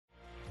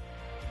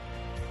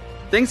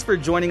Thanks for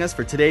joining us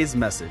for today's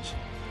message.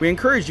 We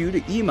encourage you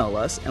to email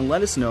us and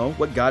let us know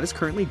what God is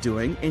currently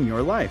doing in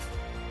your life.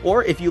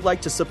 Or if you'd like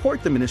to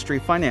support the ministry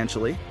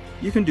financially,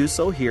 you can do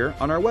so here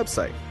on our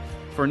website.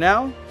 For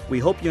now, we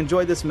hope you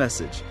enjoy this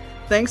message.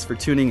 Thanks for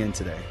tuning in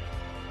today.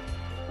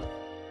 All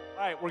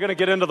right, we're going to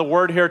get into the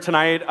Word here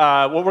tonight.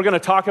 What we're going to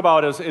talk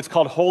about is it's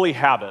called holy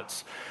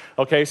habits.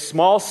 Okay,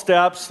 small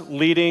steps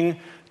leading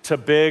to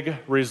big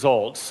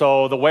results.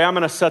 So the way I'm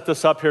going to set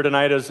this up here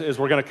tonight is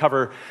we're going to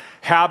cover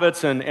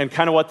habits and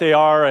kind of what they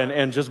are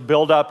and just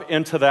build up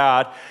into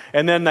that.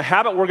 And then the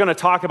habit we're going to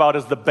talk about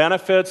is the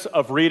benefits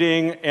of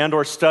reading and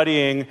or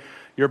studying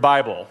your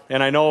Bible.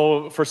 And I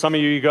know for some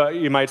of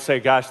you might say,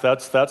 gosh,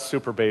 that's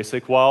super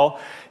basic. Well,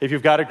 if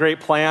you've got a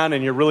great plan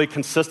and you're really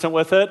consistent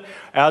with it,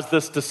 as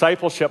this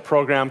discipleship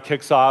program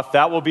kicks off,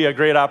 that will be a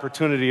great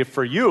opportunity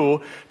for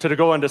you to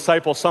go and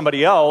disciple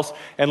somebody else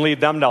and lead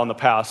them down the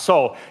path.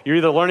 So you're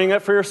either learning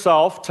it for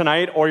yourself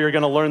tonight or you're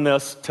going to learn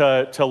this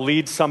to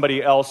lead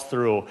somebody else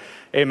through.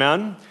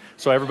 Amen?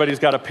 So everybody's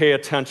got to pay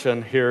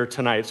attention here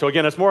tonight. So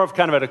again, it's more of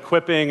kind of an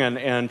equipping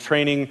and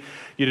training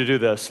you to do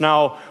this.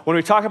 Now, when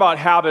we talk about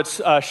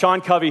habits,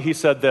 Sean Covey, he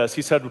said this.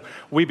 He said,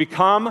 we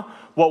become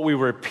what we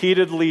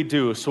repeatedly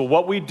do. So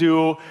what we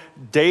do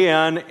day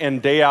in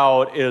and day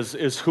out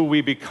is who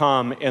we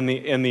become in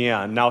the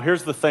end. Now,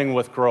 here's the thing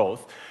with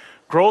growth.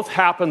 Growth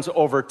happens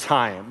over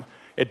time.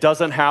 It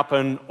doesn't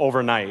happen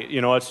overnight.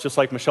 You know, it's just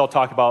like Michelle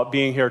talked about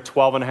being here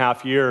 12 and a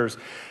half years.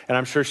 And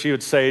I'm sure she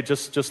would say,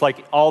 just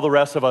like all the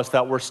rest of us,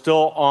 that we're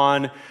still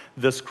on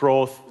this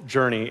growth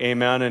journey.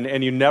 Amen.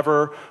 And you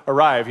never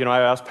arrive. You know, I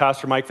asked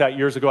Pastor Mike that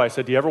years ago. I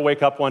said, do you ever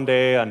wake up one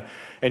day and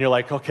you're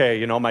like, okay,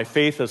 you know, my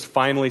faith is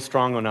finally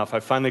strong enough. I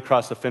finally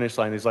crossed the finish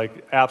line. He's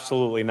like,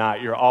 absolutely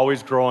not. You're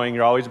always growing.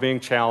 You're always being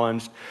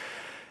challenged.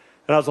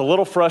 And I was a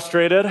little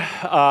frustrated.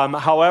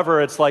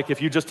 However, it's like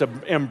if you just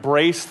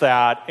embrace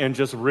that and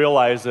just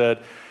realize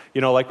it,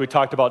 you know, like we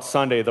talked about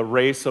Sunday, the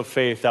race of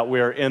faith, that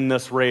we're in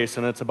this race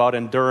and it's about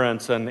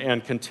endurance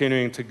and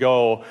continuing to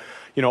go,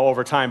 you know,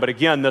 over time. But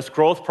again, this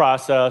growth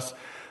process,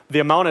 the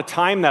amount of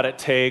time that it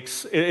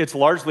takes, it's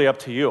largely up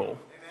to you. Amen.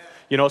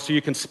 You know, so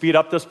you can speed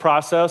up this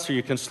process or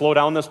you can slow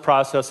down this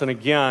process. And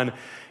again,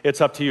 it's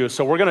up to you.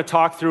 So we're going to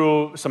talk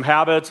through some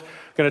habits.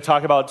 Going to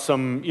talk about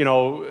some, you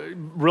know,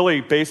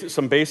 really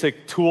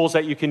basic tools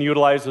that you can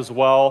utilize as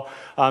well.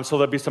 So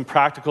there'll be some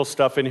practical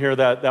stuff in here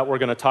that we're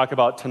going to talk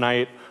about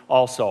tonight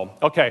also.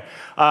 Okay,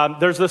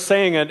 there's this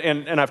saying,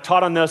 and I've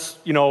taught on this,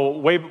 you know,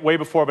 way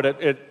before, but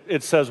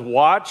it says,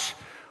 watch.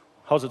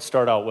 How does it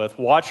start out with?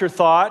 Watch your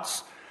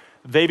thoughts,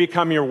 they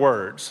become your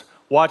words.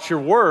 Watch your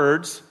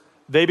words,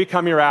 they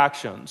become your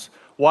actions.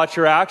 Watch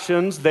your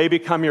actions, they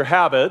become your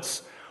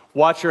habits.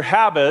 Watch your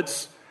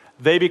habits,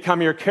 they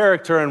become your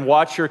character, and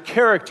watch your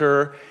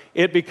character,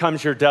 it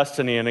becomes your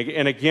destiny.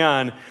 And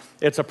again,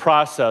 it's a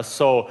process.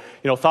 So,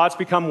 you know, thoughts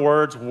become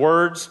words,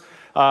 words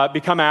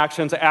become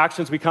actions,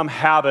 actions become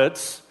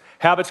habits,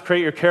 habits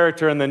create your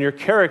character, and then your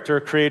character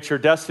creates your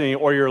destiny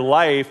or your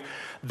life.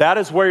 That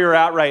is where you're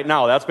at right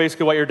now. That's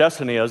basically what your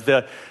destiny is.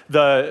 The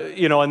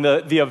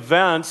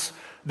events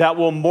that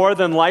will more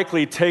than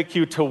likely take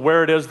you to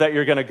where it is that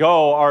you're going to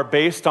go are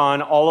based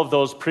on all of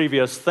those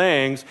previous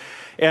things.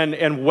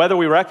 And whether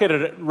we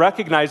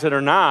recognize it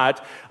or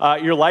not,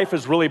 your life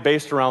is really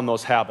based around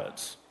those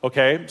habits,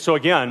 okay? So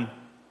again,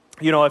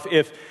 you know,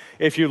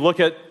 if you look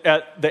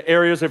at the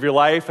areas of your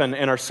life and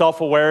are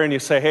self-aware and you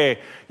say, hey,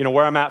 you know,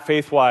 where I'm at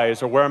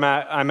faith-wise or where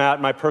I'm at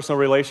in my personal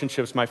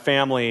relationships, my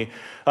family,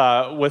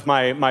 with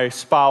my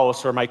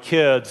spouse or my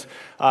kids,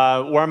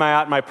 where am I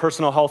at in my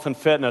personal health and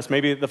fitness,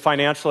 maybe the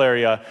financial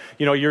area,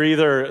 you know, you're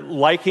either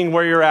liking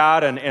where you're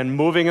at and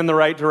moving in the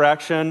right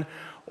direction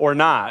or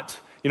not.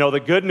 You know,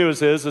 the good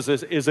news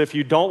is if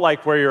you don't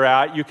like where you're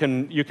at, you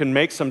can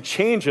make some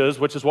changes,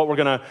 which is what we're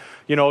going to,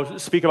 you know,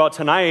 speak about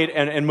tonight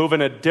and move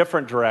in a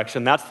different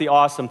direction. That's the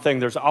awesome thing.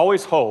 There's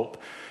always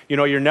hope. You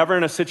know, you're never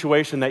in a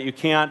situation that you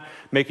can't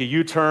make a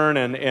U-turn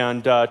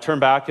and turn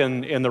back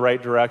in the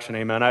right direction.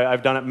 Amen.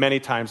 I've done it many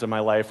times in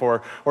my life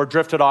or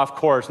drifted off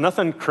course.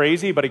 Nothing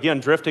crazy, but again,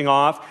 drifting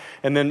off.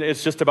 And then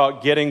it's just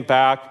about getting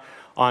back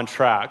on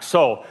track.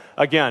 So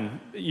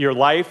again, your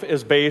life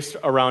is based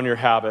around your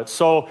habits.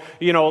 So,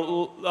 you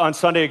know, on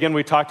Sunday, again,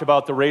 we talked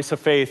about the race of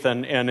faith,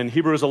 and in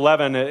Hebrews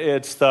 11,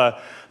 it's the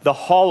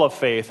hall of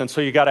faith. And so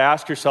you got to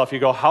ask yourself, you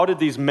go, how did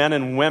these men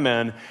and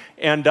women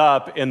end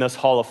up in this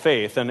hall of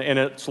faith? And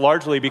it's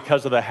largely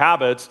because of the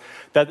habit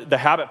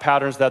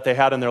patterns that they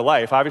had in their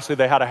life. Obviously,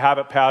 they had a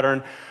habit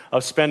pattern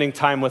of spending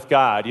time with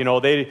God. You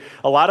know,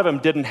 a lot of them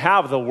didn't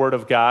have the Word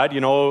of God.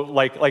 You know,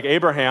 like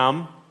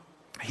Abraham,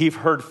 he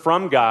heard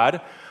from God.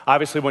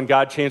 Obviously, when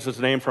God changed his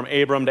name from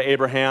Abram to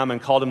Abraham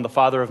and called him the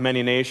father of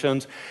many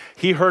nations,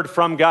 he heard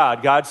from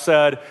God. God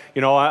said,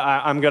 you know,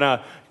 I'm going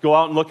to go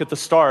out and look at the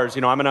stars.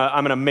 I'm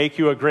gonna make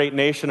you a great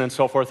nation and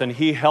so forth. And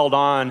he held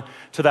on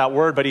to that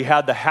word, but he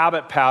had the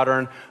habit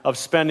pattern of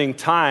spending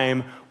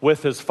time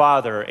with his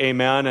father.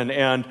 Amen.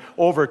 And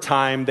over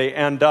time, they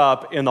end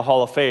up in the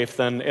Hall of Faith.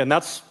 And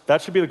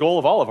that should be the goal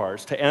of all of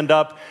ours, to end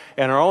up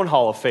in our own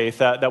Hall of Faith,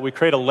 that we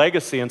create a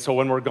legacy. And so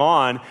when we're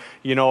gone,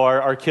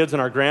 our kids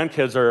and our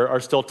grandkids are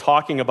still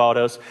talking about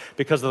us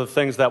because of the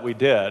things that we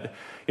did.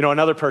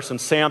 Another person,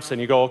 Samson,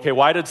 you go, okay,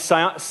 why did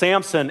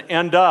Samson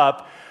end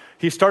up,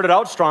 he started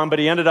out strong, but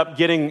he ended up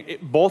getting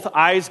both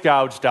eyes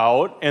gouged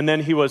out, and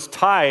then he was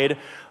tied,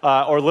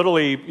 or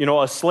literally,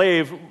 a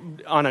slave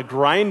on a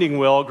grinding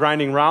wheel,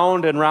 grinding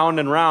round and round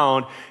and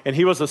round, and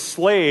he was a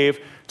slave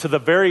to the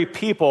very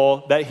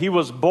people that he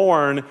was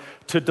born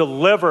to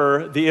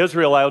deliver the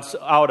Israelites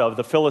out of,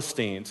 the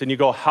Philistines. And you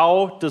go,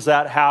 how does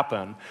that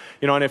happen?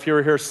 And if you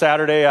were here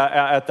Saturday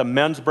at the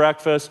men's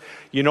breakfast,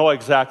 you know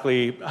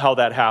exactly how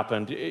that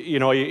happened.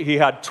 He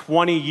had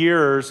 20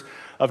 years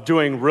of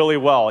doing really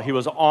well. He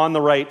was on the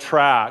right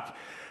track.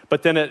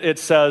 But then it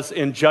says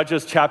in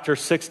Judges chapter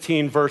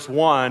 16, verse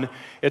 1,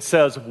 it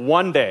says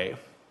one day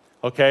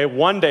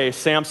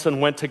Samson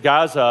went to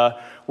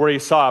Gaza where he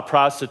saw a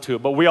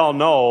prostitute. But we all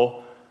know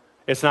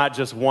it's not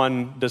just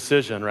one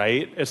decision,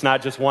 right? It's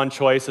not just one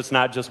choice. It's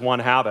not just one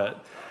habit.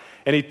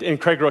 And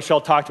Craig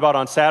Rochelle talked about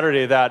on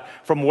Saturday that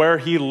from where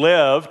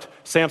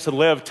Samson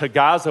lived, to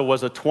Gaza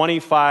was a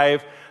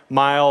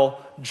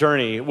 25-mile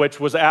journey, which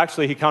was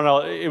actually, he counted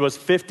out, it was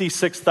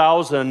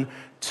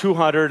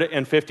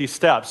 56,250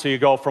 steps. So you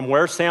go from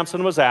where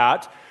Samson was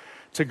at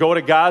to go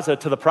to Gaza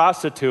to the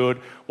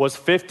prostitute was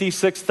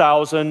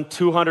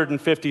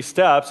 56,250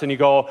 steps. And you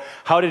go,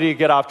 how did he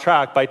get off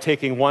track? By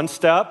taking one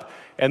step,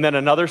 and then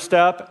another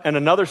step, and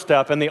another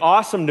step. And the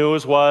awesome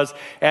news was,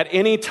 at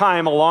any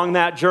time along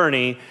that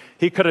journey,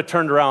 he could have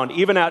turned around.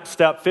 Even at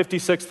step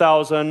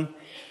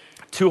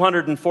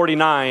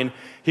 56,249,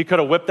 he could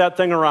have whipped that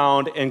thing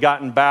around and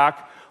gotten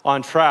back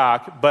on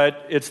track.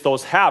 But it's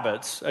those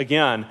habits.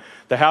 Again,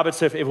 the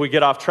habits, if we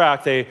get off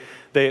track, they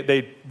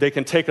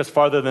can take us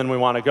farther than we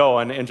want to go.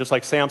 And just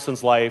like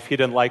Samson's life, he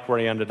didn't like where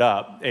he ended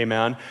up.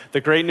 Amen.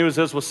 The great news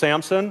is with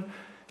Samson,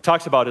 he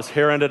talks about his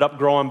hair ended up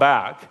growing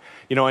back.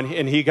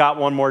 And he got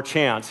one more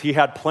chance. He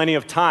had plenty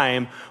of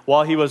time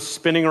while he was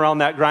spinning around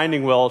that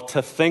grinding wheel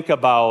to think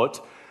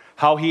about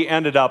how he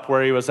ended up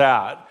where he was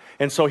at.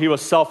 And so he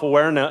was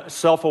self-aware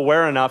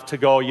enough to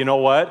go, you know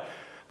what?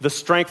 The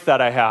strength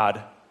that I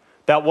had,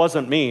 that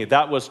wasn't me.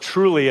 That was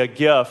truly a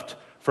gift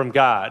from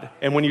God.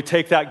 And when you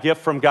take that gift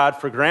from God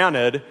for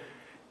granted,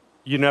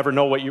 you never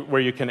know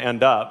where you can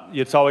end up.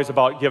 It's always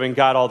about giving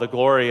God all the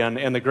glory.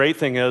 And the great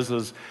thing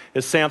is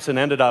Samson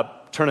ended up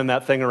turning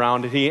that thing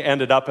around, and he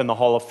ended up in the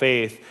Hall of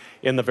Faith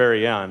in the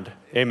very end.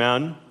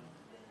 Amen?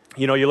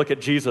 You look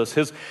at Jesus,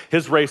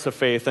 his race of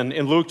faith. And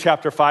in Luke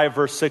chapter 5,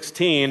 verse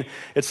 16,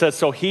 it says,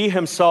 so he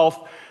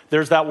himself,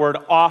 there's that word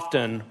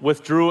often,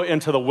 withdrew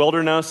into the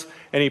wilderness,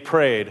 and he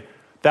prayed.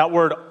 That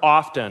word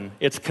often,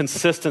 it's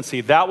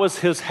consistency. That was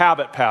his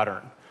habit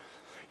pattern.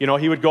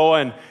 He would go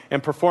and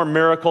perform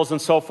miracles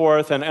and so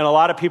forth. And a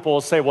lot of people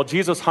will say, well,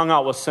 Jesus hung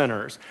out with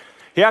sinners.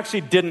 He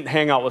actually didn't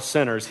hang out with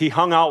sinners. He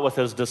hung out with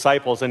his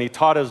disciples, and he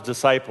taught his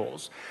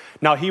disciples.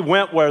 Now, he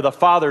went where the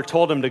Father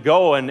told him to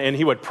go, and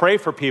he would pray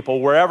for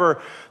people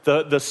wherever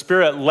the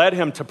Spirit led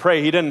him to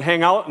pray. He didn't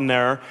hang out in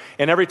there.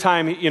 And every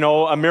time,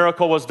 a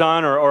miracle was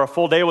done or a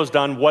full day was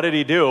done, what did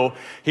he do?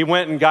 He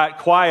went and got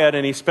quiet,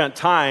 and he spent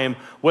time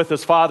with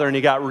his Father, and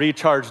he got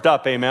recharged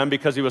up, amen,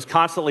 because he was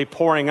constantly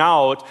pouring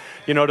out,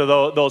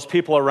 to those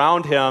people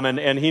around him,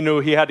 and he knew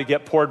he had to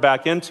get poured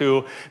back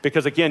into,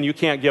 because, again, you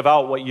can't give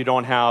out what you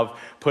don't have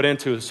put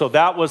into. So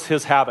that was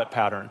his habit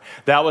pattern.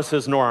 That was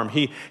his norm.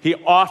 He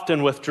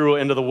often withdrew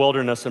into the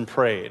wilderness and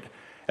prayed.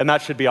 And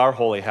that should be our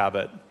holy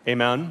habit.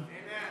 Amen?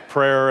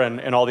 Prayer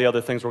and all the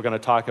other things we're going to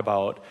talk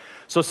about.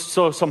 So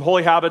some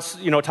holy habits,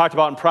 talked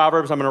about in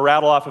Proverbs. I'm going to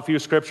rattle off a few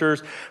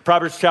scriptures.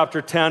 Proverbs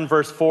chapter 10,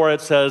 verse 4,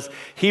 it says,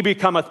 he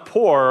becometh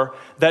poor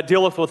that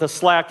dealeth with a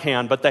slack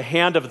hand, but the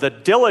hand of the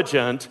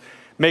diligent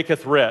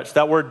maketh rich.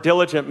 That word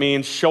diligent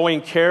means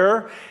showing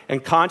care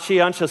and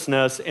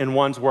conscientiousness in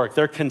one's work.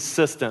 They're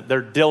consistent.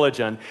 They're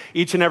diligent.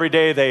 Each and every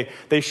day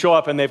they show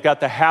up and they've got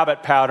the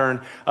habit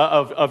pattern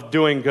of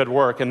doing good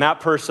work. And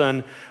that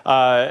person,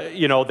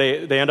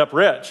 they end up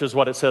rich is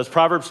what it says.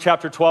 Proverbs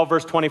chapter 12,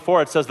 verse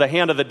 24, it says, the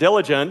hand of the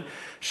diligent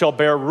shall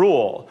bear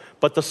rule,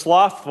 but the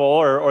slothful,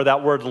 or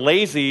that word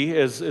lazy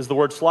is the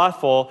word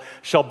slothful,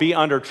 shall be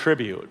under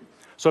tribute.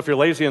 So if you're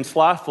lazy and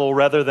slothful,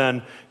 rather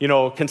than,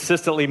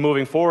 consistently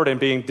moving forward and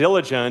being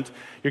diligent,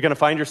 you're going to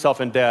find yourself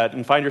in debt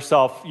and find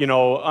yourself,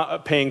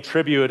 paying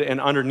tribute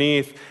and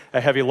underneath a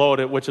heavy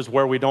load, which is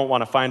where we don't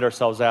want to find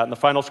ourselves at. And the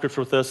final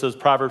scripture with this is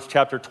Proverbs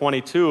chapter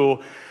 22,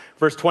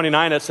 verse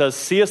 29. It says,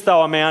 seest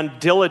thou a man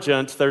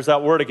diligent, there's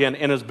that word again,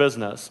 in his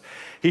business.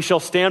 He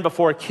shall stand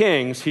before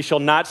kings, he shall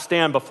not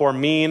stand before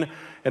mean.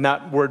 And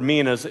that word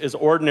mean is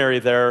ordinary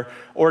there,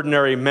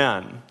 ordinary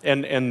men.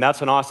 And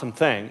that's an awesome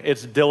thing.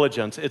 It's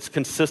diligence. It's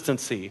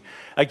consistency.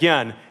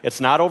 Again,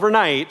 it's not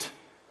overnight.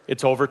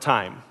 It's over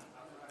time.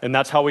 And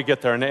that's how we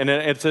get there. And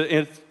it's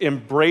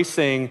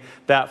embracing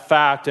that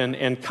fact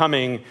and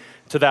coming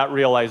to that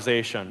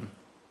realization.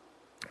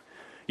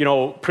 You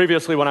know,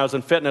 previously when I was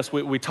in fitness,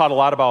 we taught a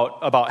lot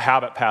about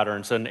habit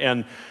patterns.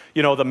 And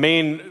you know,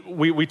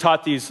 we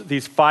taught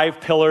these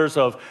 5 pillars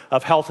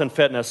of health and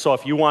fitness. So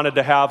if you wanted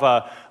to have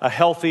a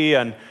healthy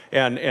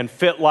and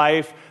fit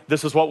life,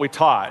 this is what we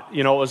taught.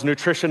 You know, it was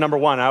nutrition number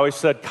 1. I always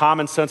said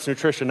common sense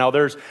nutrition. Now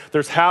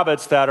there's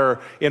habits that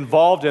are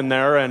involved in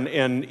there and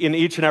in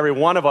each and every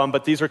one of them,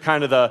 but these are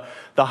kind of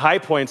the high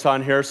points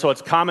on here. So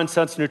it's common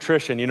sense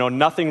nutrition. You know,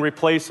 nothing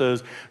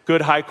replaces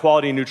good high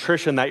quality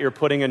nutrition that you're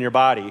putting in your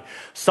body.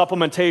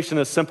 Supplementation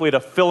is simply to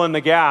fill in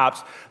the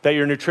gaps that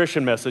your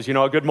nutrition misses. You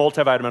know, a good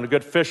multivitamin, a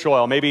good fish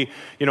oil. Maybe,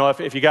 you know,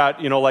 if you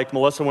got, you know, like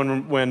Melissa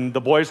when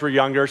the boys were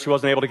younger, she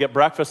wasn't able to get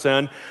breakfast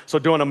in, so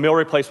doing a meal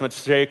replacement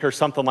shake or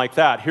something like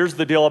that. Here's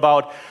the deal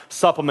about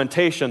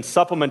supplementation.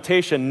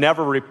 Supplementation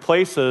never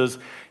replaces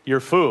your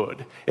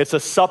food. It's a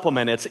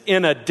supplement. It's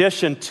in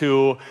addition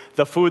to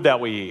the food that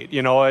we eat.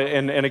 You know,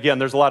 and again,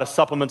 there's a lot of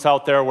supplements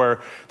out there where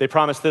they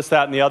promise this,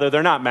 that, and the other.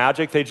 They're not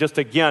magic. They just,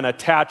 again,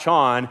 attach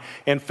on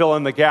and fill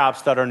in the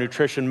gaps that our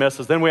nutrition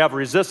misses. Then we have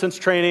resistance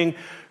training,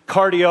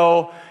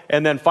 cardio,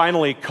 and then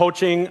finally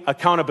coaching,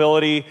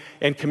 accountability,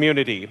 and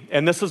community.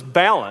 And this is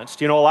balanced.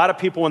 You know, a lot of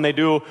people when they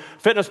do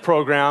fitness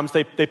programs,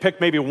 they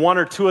pick maybe 1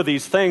 or 2 of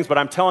these things, but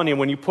I'm telling you,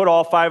 when you put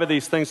all 5 of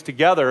these things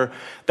together,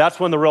 that's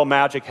when the real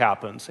magic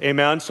happens.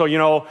 Amen? So, you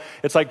know,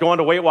 it's like going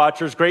to Weight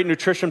Watchers, great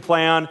nutrition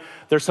plan,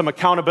 there's some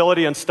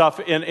accountability and stuff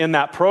in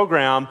that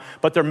program,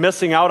 but they're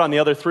missing out on the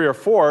other 3 or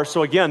 4.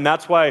 So again,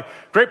 that's why,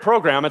 great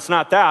program, it's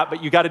not that,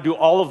 but you got to do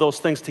all of those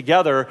things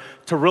together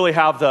to really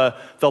have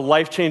the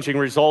life-changing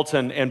results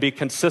and be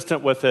consistent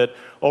with it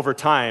over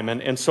time.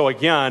 And so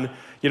again,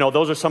 you know,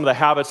 those are some of the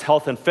habits,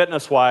 health and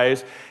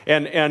fitness-wise.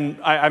 And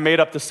I made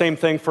up the same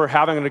thing for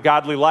having a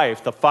godly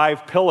life, the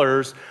 5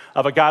 pillars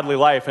of a godly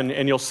life.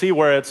 And you'll see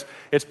where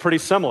it's pretty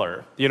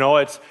similar. You know,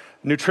 it's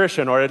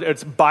nutrition, or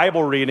it's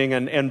Bible reading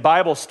and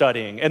Bible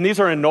studying. And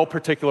these are in no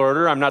particular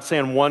order. I'm not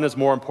saying one is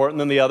more important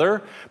than the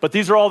other, but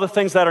these are all the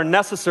things that are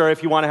necessary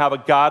if you want to have a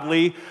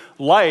godly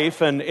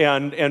life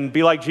and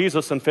be like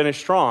Jesus and finish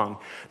strong.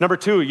 Number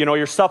 2, you know,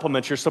 your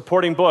supplements, your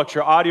supporting books,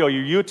 your audio,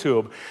 your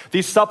YouTube.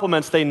 These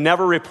supplements, they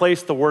never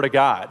replace the Word of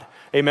God.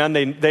 Amen.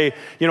 They,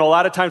 you know, a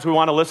lot of times we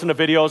want to listen to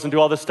videos and do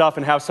all this stuff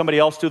and have somebody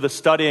else do the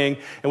studying,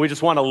 and we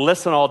just want to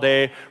listen all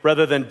day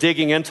rather than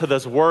digging into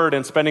this word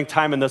and spending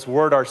time in this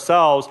word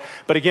ourselves.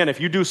 But again, if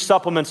you do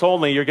supplements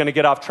only, you're going to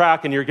get off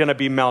track and you're going to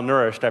be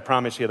malnourished. I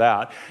promise you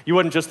that. You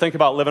wouldn't just think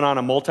about living on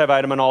a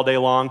multivitamin all day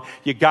long.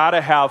 You got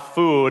to have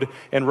food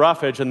and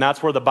roughage, and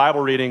that's where the Bible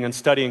reading and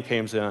studying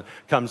comes in.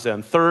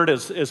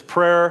 3rd is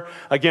prayer,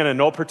 again, in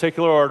no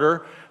particular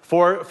order.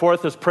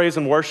 4th is praise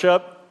and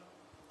worship.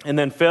 And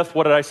then 5th,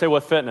 what did I say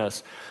with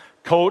fitness?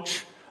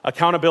 Coach,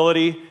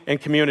 accountability, and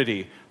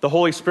community. The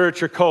Holy Spirit's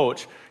your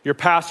coach. Your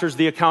pastor's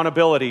the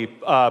accountability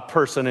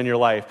person in your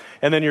life.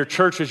 And then your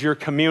church is your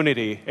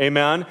community.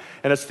 Amen?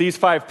 And it's these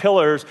 5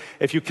 pillars.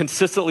 If you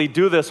consistently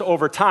do this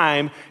over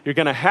time, you're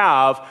going to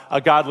have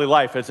a godly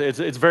life.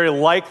 It's very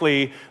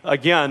likely,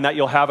 again, that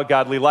you'll have a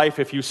godly life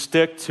if you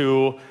stick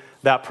to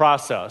that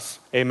process.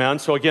 Amen.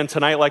 So again,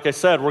 tonight, like I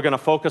said, we're going to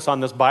focus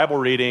on this Bible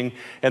reading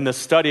and this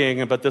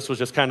studying, but this was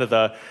just kind of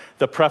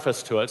the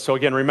preface to it. So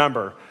again,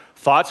 remember,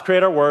 thoughts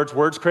create our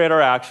words create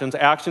our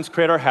actions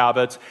create our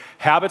habits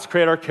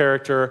create our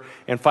character,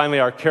 and finally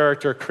our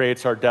character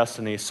creates our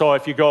destiny. So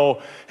if you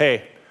go,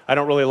 hey, I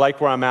don't really like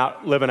where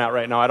I'm living at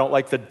right now. I don't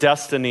like the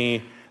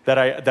destiny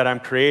that I'm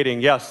creating.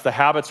 Yes, the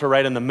habits are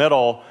right in the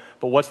middle,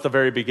 but what's the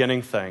very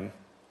beginning thing?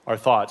 Our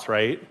thoughts,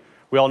 right?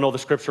 We all know the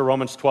scripture,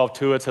 Romans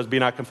 12:2. It says, be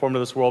not conformed to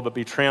this world, but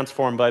be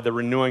transformed by the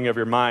renewing of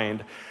your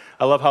mind.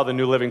 I love how the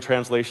New Living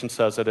Translation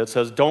says it. It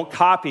says, don't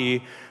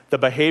copy the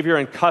behavior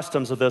and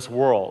customs of this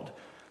world.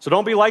 So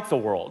don't be like the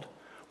world.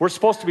 We're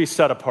supposed to be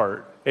set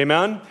apart.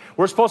 Amen?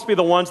 We're supposed to be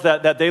the ones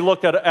that they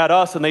look at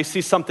us and they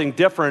see something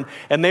different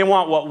and they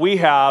want what we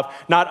have,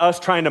 not us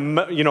trying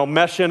to, you know,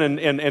 mesh in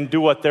and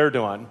do what they're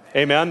doing.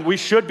 Amen? We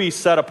should be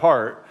set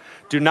apart.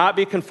 Do not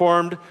be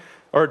conformed,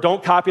 or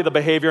don't copy the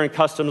behavior and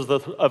customs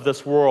of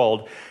this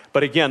world.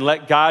 But again,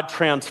 let God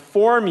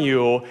transform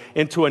you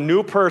into a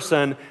new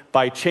person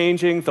by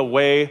changing the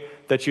way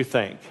that you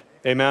think.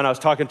 Amen. I was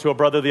talking to a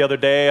brother the other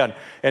day,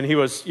 and he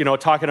was, you know,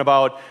 talking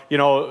about, you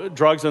know,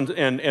 drugs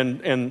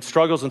and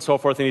struggles and so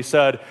forth. And he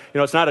said, you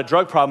know, it's not a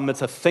drug problem,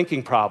 it's a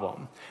thinking problem.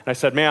 And I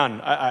said,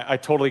 man, I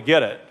totally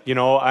get it. You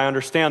know, I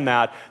understand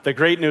that. The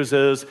great news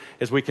is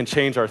we can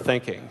change our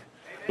thinking.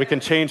 We can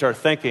change our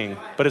thinking,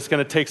 but it's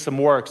going to take some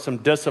work, some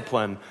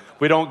discipline.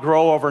 We don't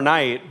grow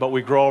overnight, but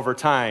we grow over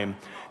time.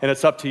 And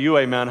it's up to you,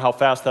 amen, how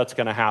fast that's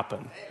going to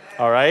happen.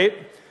 All right?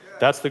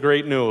 That's the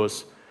great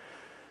news.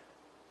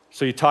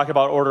 So you talk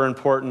about order and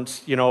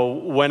importance. You know,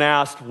 when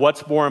asked,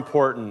 what's more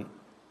important,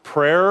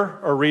 prayer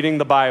or reading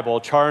the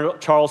Bible,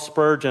 Charles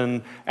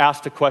Spurgeon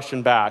asked a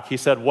question back. He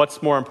said,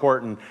 what's more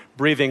important,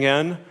 breathing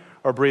in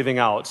or breathing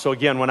out. So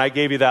again, when I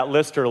gave you that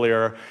list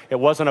earlier, it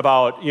wasn't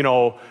about,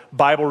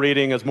 Bible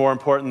reading is more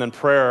important than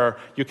prayer.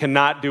 You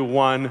cannot do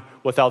one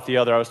without the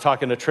other. I was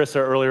talking to Trissa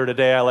earlier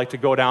today. I like to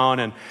go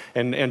down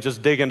and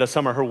just dig into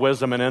some of her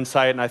wisdom and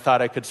insight, and I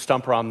thought I could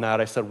stump her on that.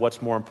 I said,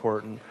 what's more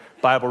important,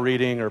 Bible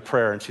reading or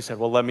prayer? And she said,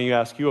 well, let me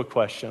ask you a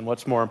question.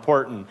 What's more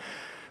important?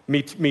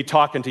 Me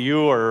talking to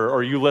you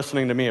or you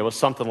listening to me? It was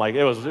something like,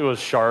 it was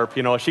sharp,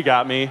 she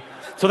got me.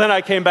 So then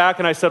I came back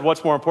and I said,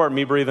 what's more important,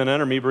 me breathing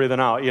in or me breathing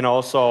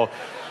out? So,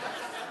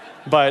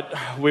 but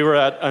we were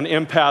at an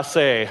impasse,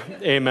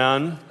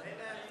 amen?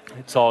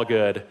 It's all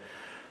good.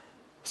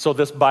 So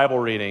this Bible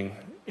reading,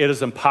 it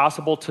is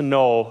impossible to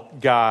know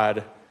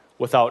God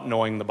without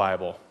knowing the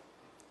Bible.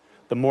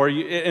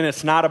 And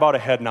it's not about a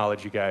head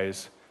knowledge, you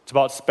guys. It's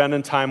about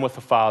spending time with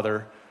the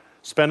Father,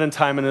 spending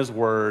time in His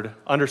Word,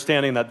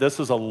 understanding that this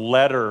is a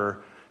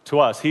letter to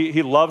us.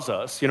 He loves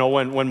us.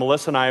 When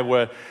Melissa and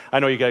I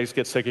know you guys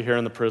get sick of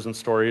hearing the prison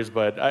stories,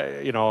 but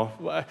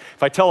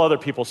if I tell other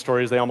people's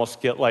stories, they almost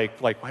get like,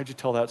 why'd you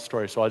tell that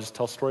story? So I just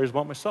tell stories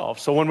about myself.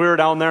 So when we were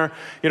down there,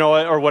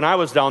 or when I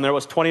was down there, it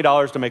was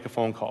 $20 to make a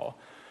phone call.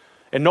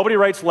 And nobody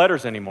writes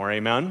letters anymore,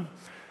 amen?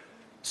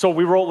 So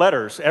we wrote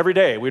letters every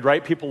day. We'd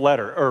write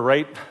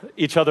write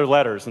each other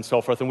letters and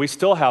so forth, and we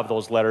still have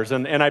those letters.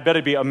 And I bet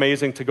it'd be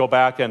amazing to go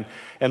back and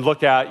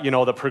look at,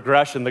 the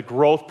progression, the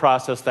growth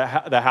process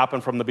that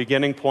happened from the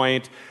beginning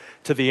point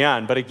to the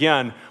end. But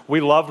again,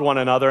 we loved one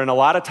another, and a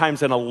lot of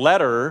times in a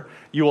letter,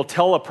 you will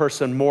tell a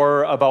person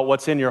more about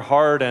what's in your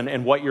heart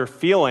and what you're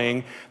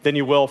feeling than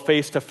you will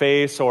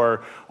face-to-face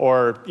or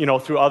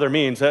through other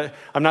means.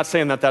 I'm not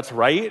saying that that's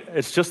right.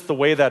 It's just the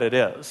way that it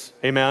is.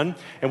 Amen?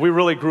 And we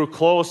really grew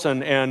close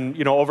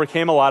and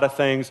overcame a lot of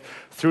things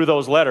through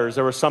those letters.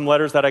 There were some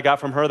letters that I got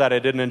from her that I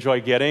didn't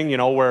enjoy getting,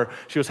 where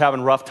she was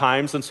having rough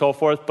times and so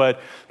forth. But,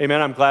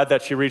 amen, I'm glad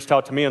that she reached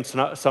out to me and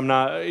not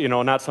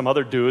some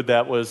other dude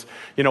that was,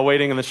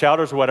 waiting in the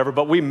shadows or whatever.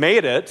 But we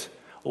made it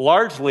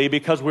largely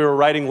because we were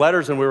writing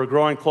letters and we were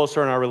growing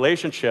closer in our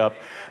relationship.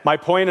 My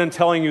point in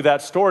telling you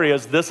that story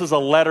is this is a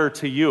letter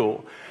to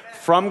you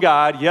from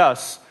God,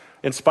 yes,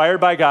 inspired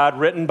by God,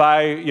 written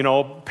by,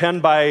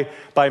 penned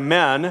by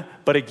men,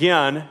 but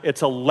again,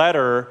 it's a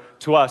letter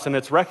to us, and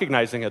it's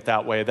recognizing it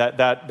that way,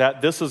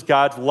 that this is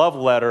God's love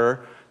letter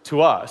to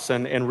us,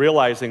 and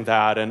realizing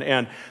that,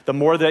 and the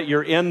more that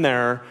you're in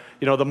there,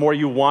 the more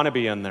you want to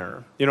be in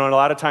there. And a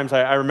lot of times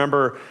I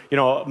remember,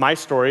 my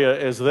story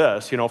is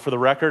this, for the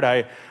record,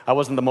 I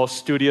wasn't the most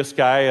studious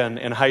guy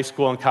in high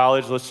school and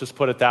college, let's just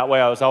put it that way.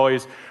 I was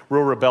always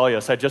real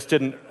rebellious. I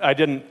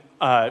didn't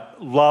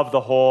love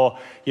the whole,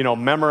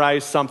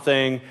 memorize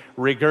something,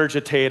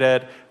 regurgitate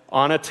it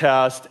on a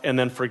test, and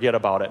then forget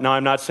about it. Now,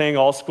 I'm not saying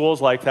all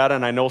schools like that,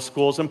 and I know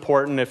school's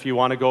important if you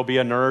want to go be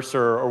a nurse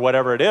or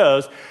whatever it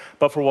is,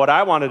 but for what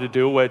I wanted to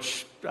do,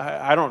 which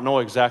I don't know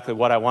exactly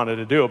what I wanted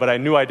to do, but I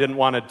knew I didn't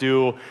want to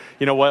do,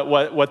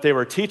 what they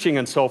were teaching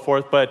and so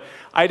forth, but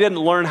I didn't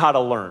learn how to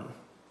learn.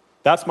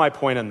 That's my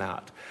point in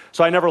that.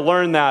 So I never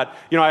learned that,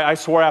 I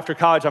swore after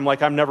college,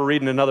 I'm never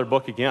reading another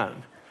book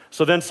again.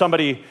 So then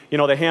somebody,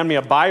 they hand me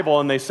a Bible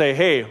and they say,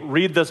 hey,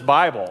 read this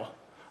Bible.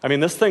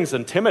 This thing's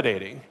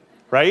intimidating,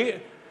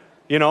 right?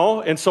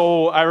 And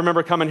so I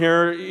remember coming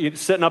here,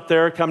 sitting up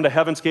there, come to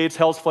Heaven's Gates,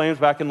 Hell's Flames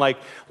back in late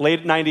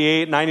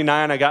 98,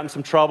 99. I got in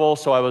some trouble,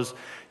 so I was,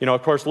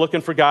 of course, looking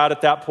for God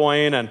at that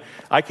point. And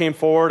I came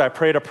forward, I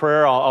prayed a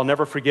prayer. I'll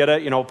never forget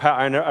it.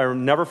 I'll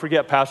never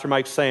forget Pastor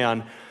Mike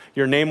saying,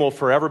 your name will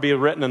forever be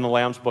written in the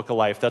Lamb's Book of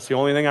Life. That's the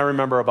only thing I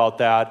remember about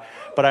that.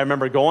 But I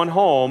remember going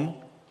home.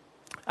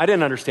 I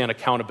didn't understand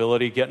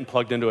accountability, getting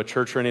plugged into a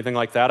church or anything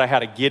like that. I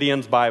had a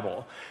Gideon's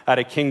Bible. I had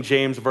a King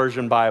James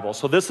Version Bible.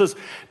 So this is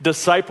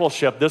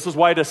discipleship. This is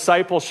why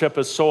discipleship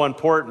is so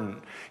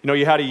important.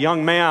 You had a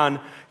young man,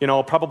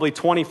 probably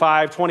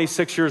 25,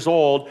 26 years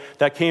old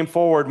that came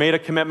forward, made a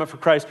commitment for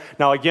Christ.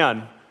 Now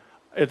again,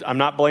 I'm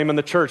not blaming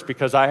the church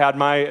because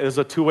it was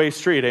a two-way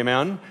street,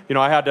 amen?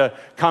 I had to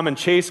come and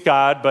chase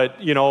God, but,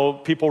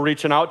 people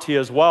reaching out to you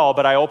as well.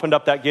 But I opened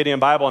up that Gideon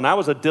Bible, and I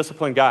was a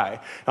disciplined guy.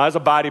 I was a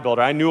bodybuilder.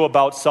 I knew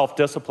about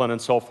self-discipline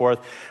and so forth.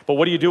 But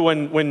what do you do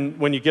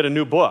when you get a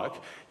new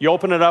book? You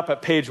open it up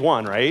at page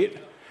 1, right?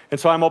 And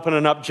so I'm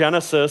opening up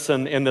Genesis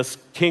and in this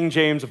King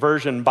James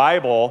Version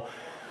Bible.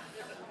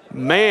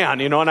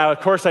 Man, and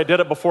of course I did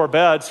it before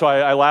bed, so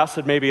I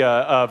lasted maybe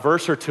a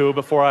verse or two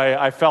before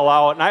I fell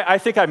out. And I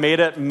think I made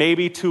it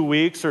maybe 2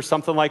 weeks or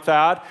something like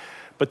that,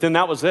 but then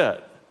that was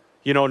it.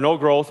 No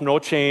growth, no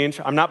change.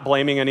 I'm not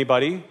blaming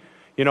anybody,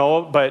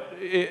 but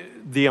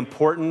the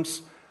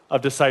importance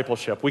of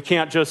discipleship. We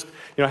can't just,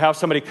 have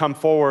somebody come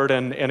forward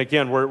and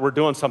again, we're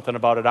doing something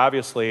about it,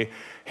 obviously,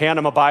 hand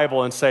them a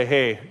Bible and say,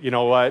 hey, you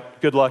know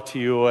what, good luck to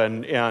you,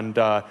 and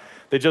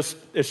it's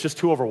just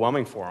too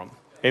overwhelming for them.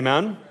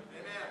 Amen?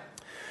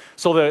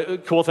 So the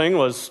cool thing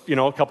was, a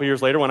couple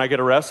years later when I get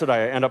arrested,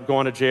 I end up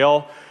going to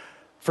jail.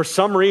 For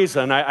some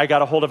reason, I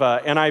got a hold of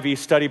a NIV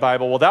study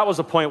Bible. Well, that was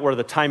the point where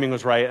the timing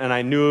was right, and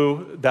I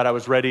knew that I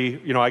was ready.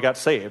 I got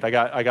saved.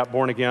 I got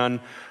born again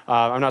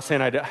I'm not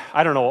saying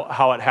I don't know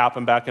how it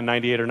happened back in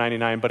 98 or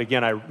 99, but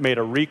again, I made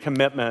a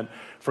recommitment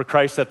for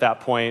Christ at that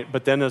point.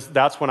 But then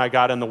that's when I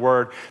got in the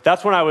Word.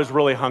 That's when I was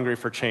really hungry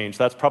for change.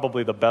 That's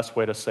probably the best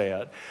way to say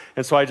it.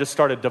 And so I just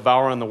started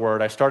devouring the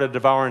Word. I started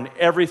devouring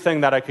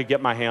everything that I could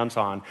get my hands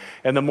on.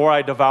 And the more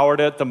I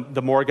devoured it,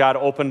 the more God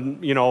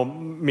opened,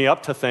 me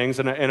up to things.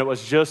 And it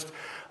was just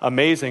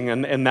amazing.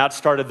 And that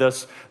started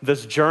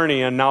this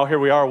journey. And now here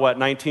we are,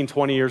 19,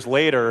 20 years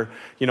later,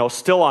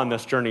 still on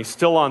this journey,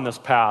 still on this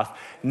path,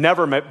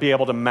 never be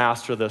able to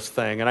master this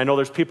thing. And I know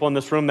there's people in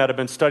this room that have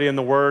been studying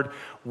the Word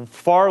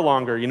far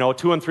longer,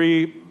 2 and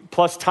 3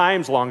 plus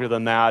times longer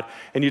than that.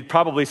 And you'd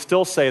probably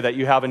still say that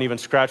you haven't even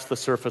scratched the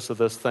surface of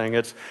this thing.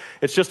 It's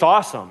just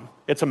awesome.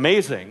 It's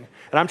amazing.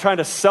 And I'm trying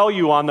to sell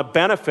you on the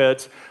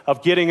benefits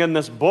of getting in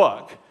this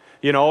book.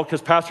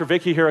 Because Pastor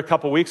Vicki here a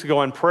couple weeks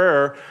ago in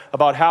prayer,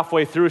 about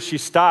halfway through, she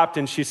stopped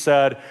and she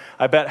said,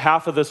 I bet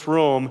half of this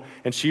room,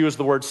 and she used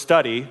the word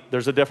study.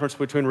 There's a difference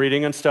between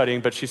reading and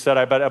studying, but she said,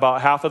 I bet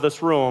about half of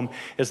this room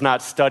is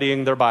not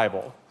studying their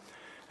Bible.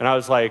 And I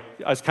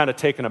was kind of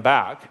taken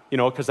aback,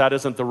 because that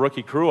isn't the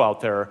rookie crew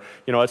out there.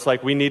 It's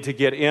like we need to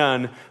get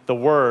in the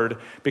Word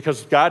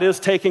because God is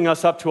taking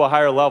us up to a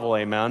higher level,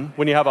 amen?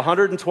 When you have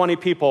 120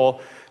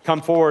 people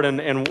come forward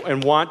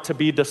and want to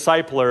be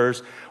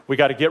disciplers, we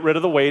got to get rid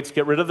of the weights,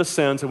 get rid of the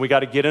sins, and we got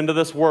to get into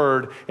this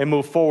Word and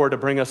move forward to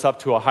bring us up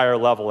to a higher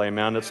level,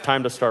 amen? It's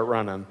time to start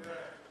running.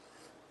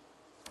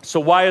 So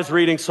why is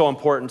reading so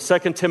important?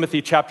 2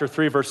 Timothy chapter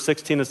 3, verse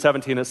 16 and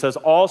 17, it says,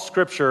 all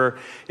Scripture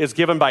is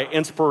given by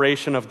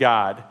inspiration of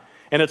God,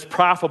 and it's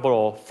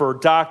profitable for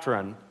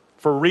doctrine,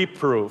 for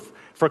reproof,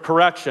 for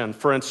correction,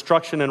 for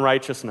instruction in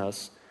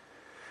righteousness,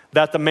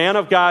 that the man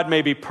of God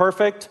may be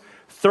perfect,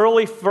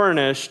 thoroughly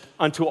furnished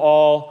unto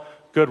all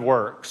good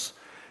works.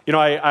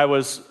 I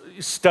was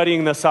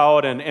studying this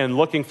out and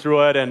looking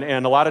through it,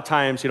 and a lot of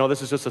times,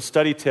 this is just a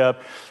study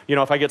tip.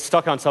 If I get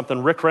stuck on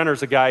something, Rick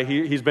Renner's a guy.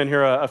 He's been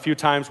here a few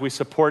times. We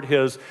support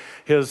his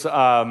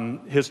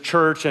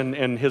church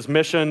and his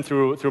mission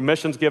through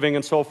missions giving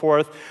and so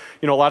forth.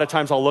 A lot of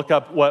times I'll look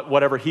up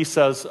whatever he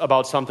says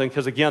about something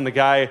because again, the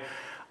guy,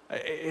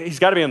 he's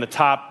got to be in the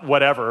top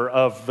whatever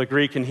of the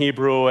Greek and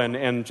Hebrew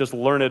and just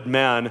learned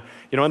men,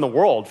 in the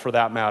world for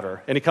that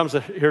matter. And he comes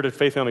here to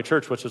Faith Family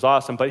Church, which is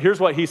awesome. But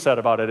here's what he said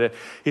about it.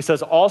 He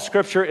says, all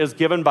Scripture is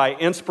given by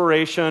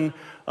inspiration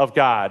of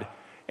God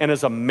and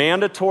is a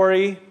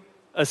mandatory,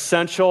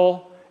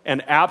 essential,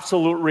 and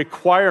absolute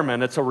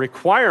requirement. It's a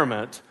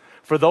requirement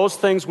for those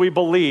things we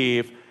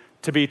believe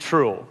to be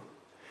true.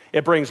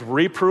 It brings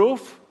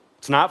reproof.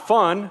 It's not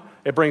fun.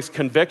 It brings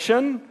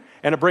conviction,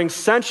 and it brings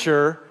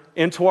censure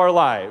into our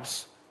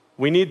lives.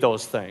 We need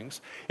those things.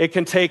 It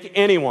can take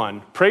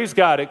anyone. Praise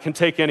God, it can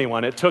take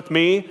anyone. It took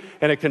me,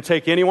 and it can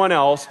take anyone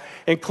else,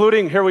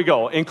 including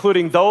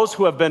those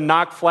who have been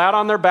knocked flat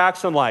on their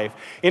backs in life.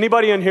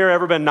 Anybody in here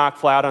ever been knocked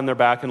flat on their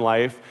back in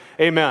life?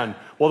 Amen.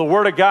 Well, the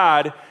Word of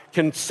God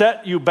can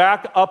set you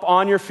back up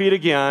on your feet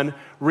again,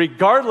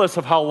 regardless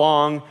of how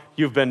long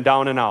you've been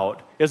down and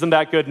out. Isn't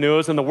that good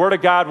news? And the Word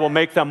of God will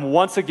make them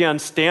once again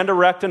stand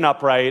erect and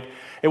upright.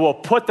 It will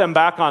put them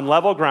back on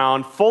level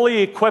ground,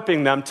 fully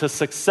equipping them to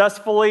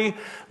successfully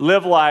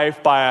live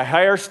life by a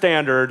higher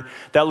standard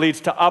that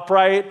leads to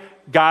upright,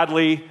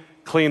 godly,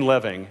 clean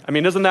living. I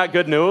mean, isn't that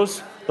good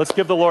news? Let's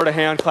give the Lord a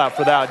hand clap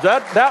for that.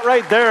 That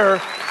right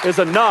there is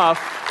enough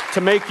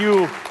to make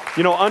you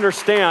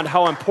understand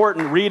how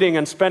important reading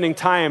and spending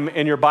time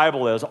in your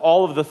Bible is.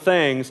 All of the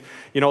things,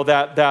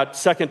 that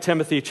 2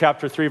 Timothy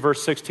chapter 3,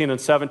 verse 16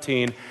 and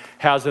 17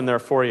 has in there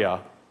for you.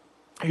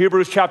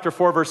 Hebrews chapter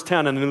 4, verse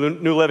 10 in the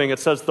New Living, it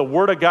says, the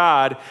Word of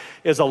God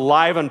is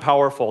alive and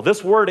powerful.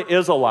 This Word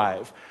is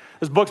alive.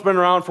 This book's been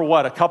around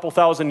for a couple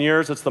thousand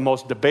years. It's the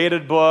most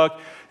debated book.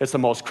 It's the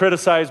most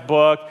criticized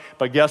book.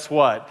 But guess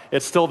what?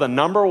 It's still the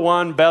number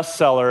one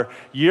bestseller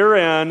year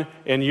in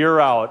and year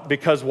out.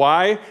 Because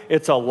why?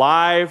 It's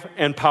alive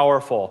and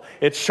powerful.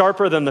 It's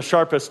sharper than the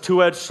sharpest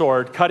two-edged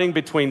sword, cutting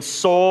between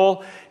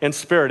soul and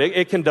spirit.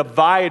 It can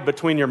divide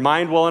between your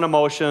mind, will, and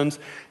emotions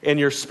and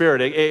your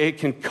spirit. It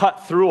can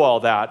cut through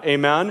all that.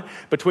 Amen?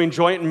 Between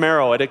joint and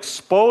marrow. It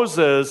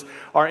exposes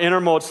our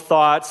innermost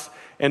thoughts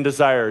and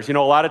desires. A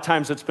lot of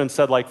times it's been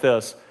said like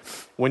this: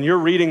 when you're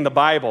reading the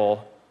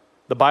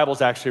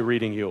Bible's actually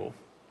reading you. Amen.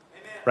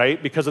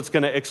 Right? Because it's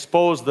going to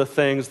expose the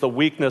things, the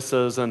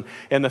weaknesses, and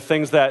the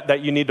things that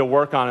you need to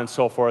work on and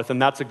so forth,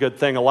 and that's a good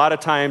thing. A lot of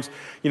times,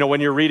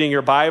 when you're reading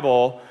your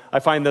Bible,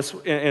 I find this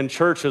in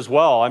church as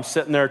well. I'm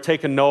sitting there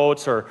taking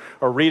notes or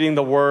reading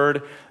the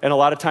Word, and a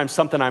lot of times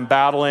something I'm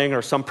battling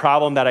or some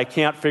problem that I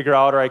can't figure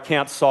out or I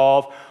can't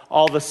solve,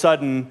 all of a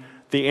sudden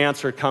the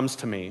answer comes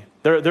to me.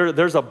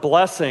 There's a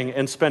blessing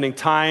in spending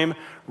time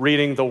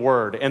reading the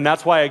Word. And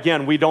that's why,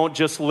 again, we don't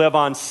just live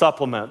on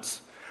supplements.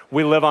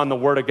 We live on the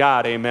Word of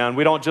God, amen.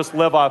 We don't just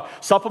live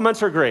off,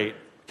 supplements are great,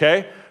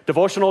 okay?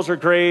 Devotionals are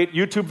great,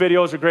 YouTube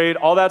videos are great,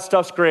 all that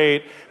stuff's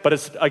great, but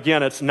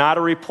it's not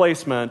a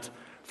replacement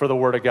for the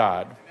Word of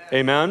God,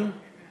 amen?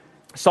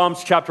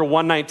 Psalms chapter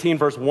 119,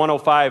 verse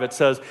 105, it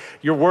says,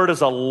 your Word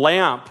is a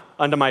lamp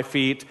unto my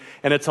feet,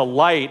 and it's a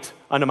light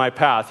unto my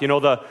path. You know,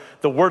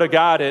 the Word of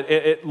God,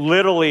 it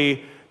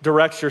literally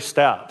directs your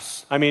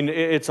steps. I mean,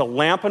 it's a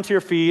lamp unto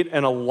your feet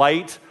and a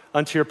light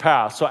unto your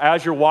path. So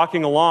as you're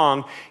walking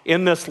along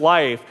in this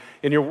life,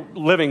 and you're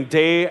living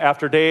day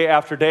after day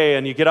after day,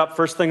 and you get up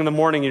first thing in the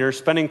morning and you're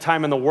spending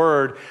time in the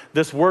Word,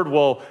 this Word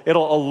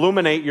it'll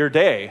illuminate your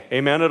day.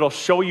 Amen? It'll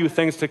show you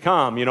things to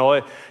come. You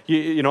know,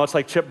 it's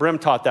like Chip Brim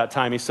taught that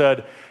time. He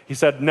said,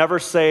 never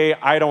say,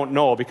 I don't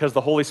know, because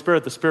the Holy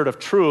Spirit, the Spirit of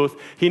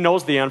truth, He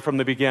knows the end from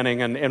the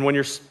beginning. And when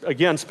you're,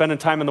 again, spending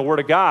time in the Word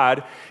of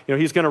God, you know,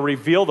 He's going to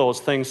reveal those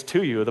things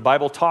to you. The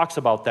Bible talks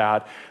about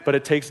that, but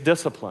it takes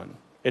discipline.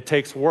 It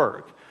takes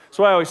work.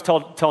 So I always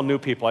tell new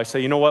people, I say,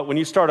 you know what, when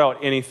you start out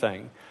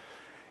anything,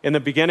 in the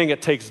beginning it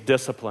takes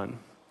discipline,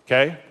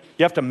 okay?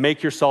 You have to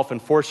make yourself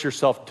and force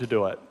yourself to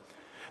do it.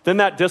 Then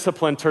that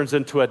discipline turns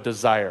into a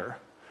desire,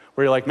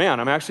 where you're like, man,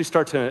 I'm actually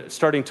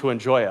starting to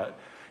enjoy it.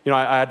 You know,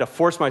 I had to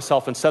force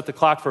myself and set the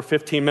clock for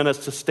 15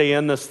 minutes to stay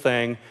in this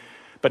thing,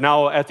 but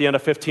now at the end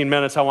of 15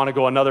 minutes, I want to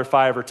go another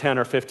 5 or 10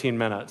 or 15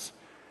 minutes.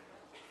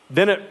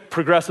 Then it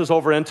progresses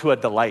over into a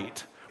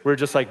delight. We're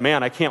just like,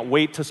 man, I can't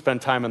wait to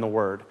spend time in the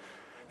Word.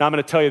 Now I'm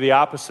going to tell you the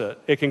opposite.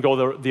 It can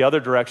go the other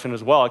direction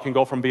as well. It can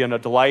go from being a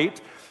delight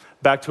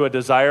back to a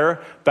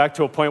desire, back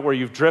to a point where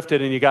you've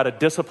drifted and you got to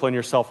discipline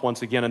yourself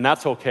once again, and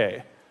that's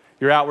okay.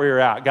 You're at where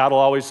you're at. God will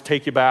always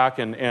take you back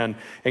and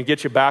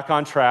get you back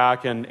on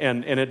track, and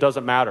it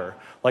doesn't matter.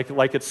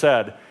 Like it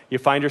said, you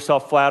find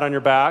yourself flat on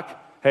your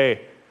back,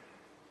 hey,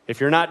 if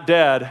you're not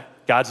dead,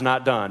 God's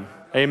not done.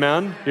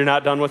 Amen? You're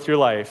not done with your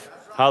life.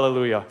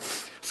 Hallelujah.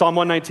 Psalm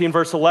 119,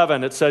 verse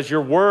 11, it says,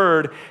 your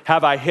word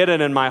have I hidden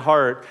in my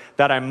heart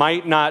that I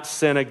might not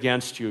sin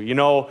against you. You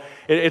know,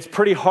 it's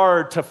pretty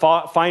hard to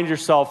find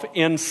yourself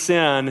in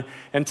sin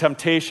and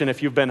temptation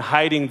if you've been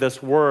hiding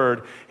this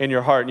word in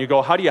your heart. And you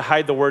go, how do you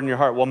hide the word in your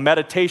heart? Well,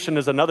 meditation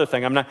is another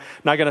thing. I'm not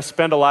going to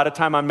spend a lot of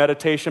time on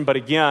meditation, but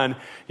again,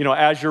 you know,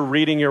 as you're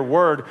reading your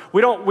word,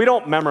 we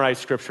don't memorize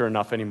scripture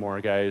enough anymore,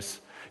 guys.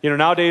 You know,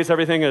 nowadays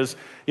everything is,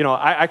 you know,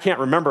 I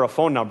can't remember a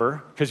phone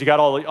number because you got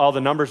all the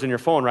numbers in your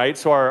phone, right?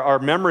 So our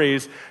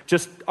memories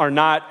just are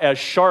not as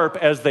sharp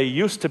as they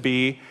used to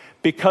be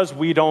because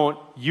we don't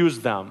use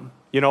them.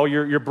 You know,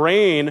 your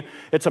brain,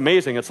 it's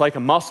amazing. It's like a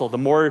muscle. The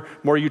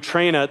more you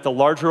train it, the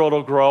larger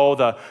it'll grow,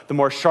 the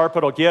more sharp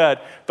it'll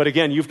get. But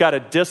again, you've got to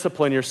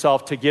discipline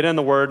yourself to get in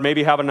the Word,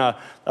 maybe having a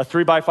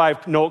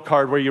 3x5 note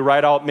card where you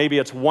write out maybe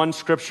it's one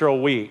scripture a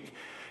week.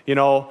 You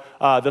know,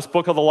 this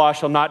book of the law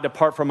shall not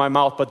depart from my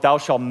mouth, but thou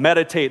shalt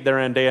meditate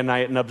therein day and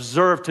night and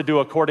observe to do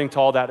according to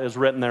all that is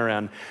written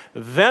therein.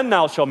 Then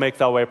thou shalt make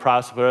thy way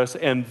prosperous,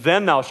 and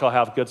then thou shalt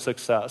have good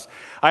success.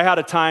 I had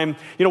a time,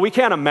 you know, we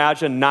can't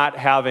imagine not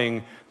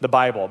having the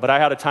Bible, but I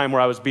had a time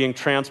where I was being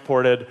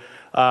transported,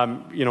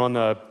 you know, in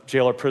the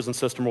jail or prison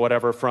system or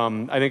whatever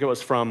I think it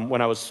was from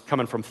when I was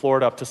coming from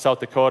Florida up to South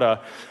Dakota,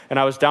 and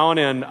I was down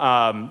in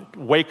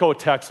Waco,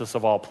 Texas,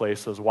 of all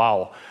places.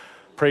 Wow.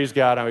 Praise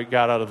God, I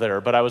got out of there.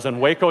 But I was in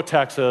Waco,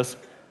 Texas,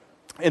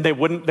 and they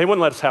wouldn't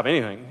let us have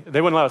anything. They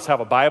wouldn't let us have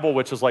a Bible,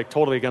 which is like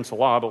totally against the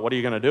law, but what are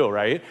you going to do,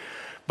 right?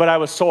 But I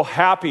was so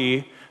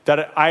happy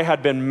that I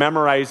had been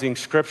memorizing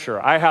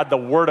Scripture. I had the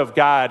Word of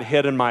God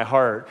hid in my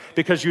heart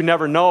because you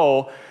never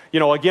know. You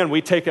know, again,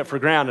 we take it for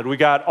granted. We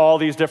got all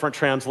these different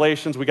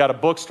translations. We got a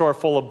bookstore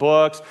full of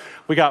books.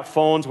 We got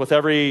phones with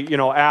every, you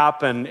know,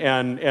 app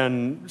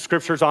and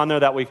scriptures on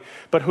there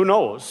but who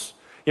knows?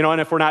 You know,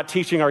 and if we're not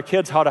teaching our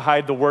kids how to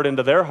hide the word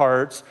into their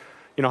hearts,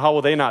 you know, how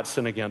will they not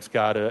sin against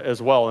God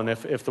as well? And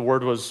if the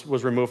word was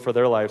removed for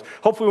their lives.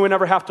 Hopefully we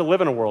never have to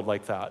live in a world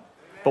like that.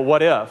 But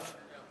what if?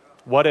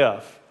 What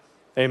if?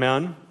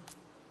 Amen?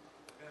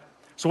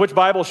 So which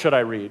Bible should I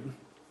read?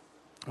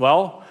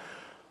 Well,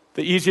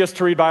 the easiest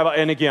to read Bible,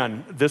 and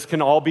again, this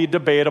can all be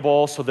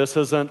debatable, so this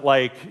isn't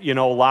like, you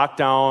know,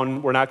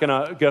 lockdown. We're not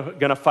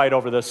gonna fight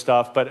over this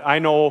stuff, but I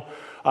know,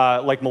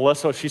 like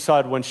Melissa, she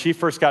said when she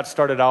first got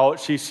started out,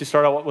 she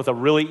started out with a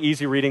really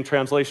easy reading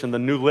translation, the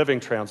New Living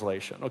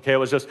Translation, okay? It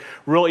was just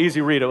real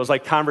easy read. It was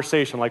like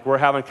conversation, like we're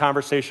having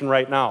conversation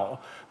right now,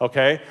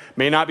 okay?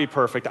 May not be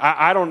perfect.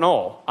 I don't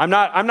know. I'm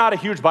not a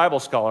huge Bible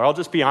scholar. I'll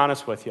just be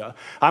honest with you.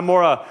 I'm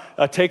more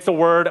a take the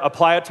word,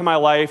 apply it to my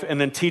life, and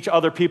then teach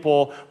other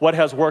people what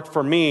has worked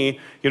for me,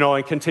 you know,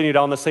 and continue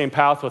down the same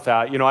path with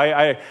that. You know,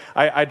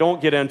 I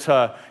don't get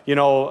into, you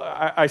know,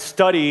 I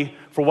study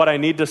for what I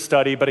need to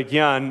study, but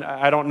again,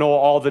 I don't know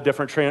all the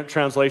different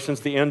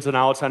translations, the ins and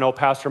outs. I know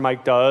Pastor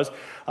Mike does,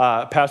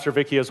 Pastor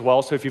Vicky as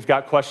well, so if you've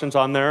got questions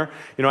on there,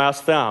 you know,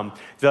 ask them.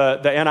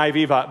 The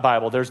NIV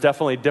Bible, there's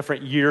definitely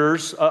different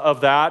years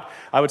of that.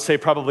 I would say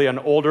probably an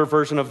older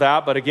version of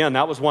that, but again,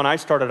 that was one I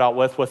started out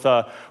with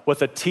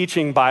a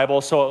teaching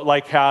Bible, so it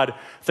like had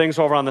things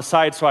over on the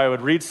side, so I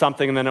would read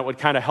something and then it would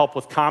kind of help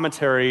with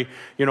commentary,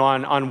 you know,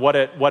 on what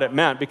it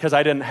meant, because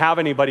I didn't have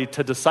anybody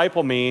to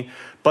disciple me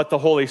but the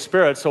Holy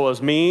Spirit. So it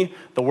was me,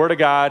 the Word of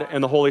God,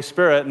 and the Holy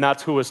Spirit, and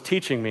that's who was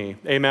teaching me.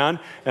 Amen?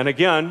 And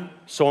again,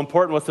 so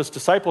important with this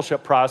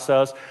discipleship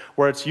process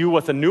where it's you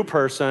with a new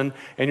person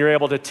and you're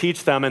able to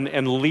teach them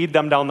and lead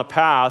them down the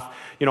path,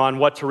 on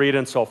what to read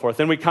and so forth.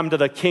 Then we come to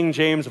the King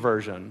James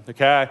Version,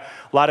 okay?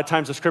 A lot of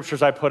times the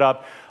scriptures I put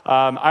up,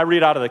 I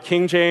read out of the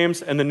King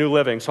James and the New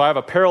Living. So I have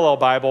a parallel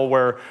Bible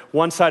where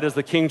one side is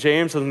the King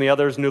James and the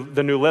other is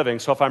the New Living.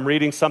 So if I'm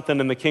reading something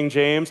in the King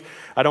James,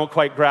 I don't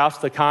quite grasp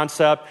the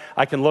concept,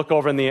 I can look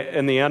over in the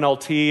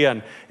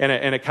NLT and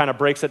it kind of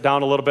breaks it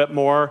down a little bit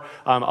more.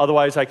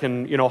 Otherwise, I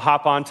can,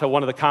 hop onto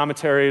one of the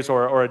commentaries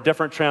or a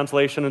different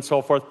translation and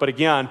so forth. But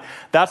again,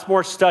 that's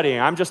more studying.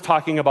 I'm just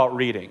talking about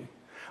reading.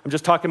 I'm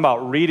just talking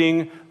about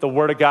reading the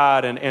Word of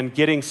God and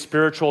getting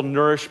spiritual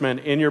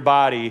nourishment in your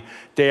body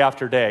day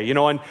after day.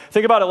 And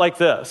think about it like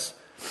this.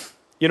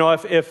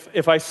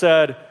 If I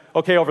said,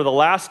 okay, over the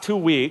last 2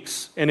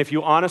 weeks, and if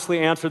you honestly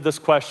answered this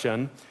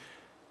question,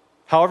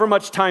 however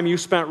much time you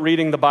spent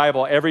reading the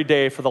Bible every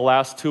day for the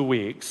last 2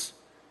 weeks,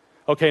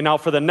 okay, now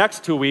for the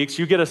next 2 weeks,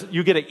 you get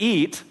to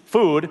eat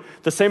food,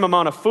 the same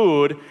amount of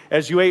food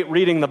as you ate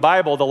reading the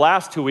Bible the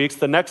last 2 weeks.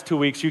 The next 2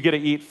 weeks, you get to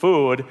eat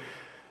food.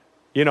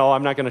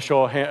 I'm not going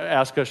to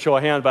ask a show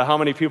of hands, but how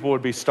many people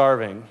would be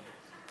starving?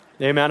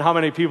 Amen. How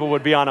many people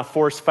would be on a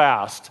forced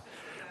fast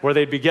where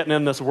they'd be getting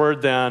in this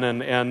word then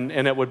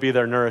and it would be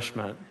their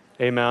nourishment?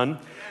 Amen.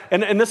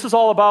 And this is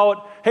all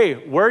about, hey,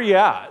 where are you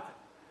at?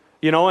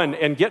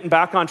 And getting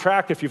back on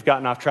track if you've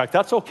gotten off track.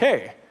 That's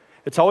okay.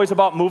 It's always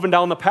about moving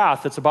down the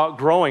path. It's about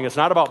growing. It's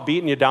not about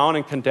beating you down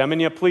and condemning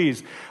you.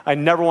 Please, I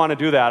never want to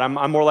do that.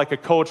 I'm more like a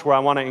coach where I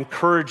want to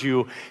encourage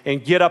you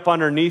and get up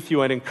underneath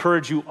you and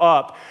encourage you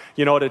up,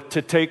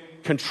 to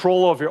take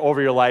control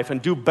over your life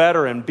and do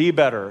better and be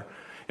better.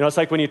 It's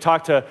like when you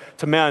talk to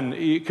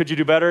men, could you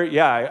do better?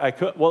 Yeah, I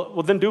could.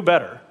 Well, then do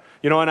better.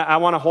 And I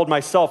want to hold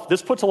myself.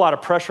 This puts a lot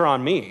of pressure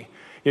on me.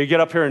 You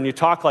get up here and you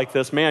talk like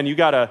this, man, you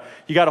gotta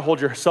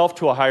hold yourself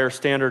to a higher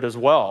standard as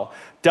well.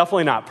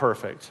 Definitely not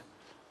perfect.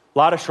 A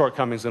lot of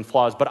shortcomings and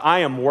flaws, but I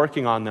am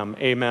working on them,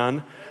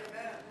 amen?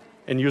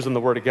 And using the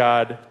Word of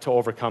God to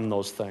overcome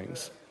those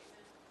things.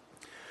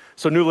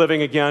 So New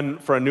Living, again,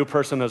 for a new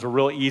person is a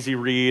real easy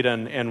read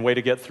and way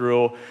to get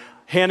through.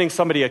 Handing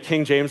somebody a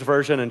King James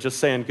Version and just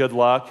saying good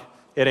luck,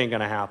 it ain't going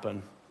to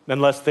happen.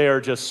 Unless they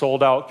are just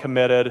sold out,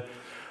 committed.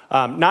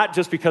 Not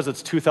just because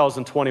it's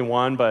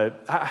 2021,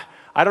 but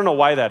I don't know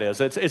why that is.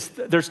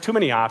 There's too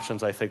many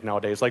options, I think,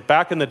 nowadays. Like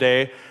back in the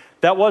day,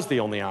 that was the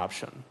only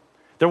option.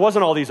 There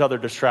wasn't all these other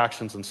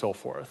distractions and so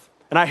forth.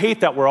 And I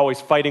hate that we're always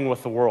fighting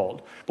with the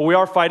world. But we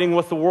are fighting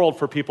with the world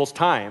for people's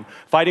time,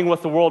 fighting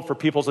with the world for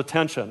people's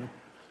attention.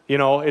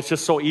 It's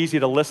just so easy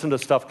to listen to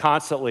stuff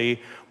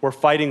constantly. We're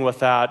fighting with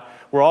that.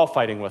 We're all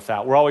fighting with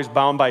that. We're always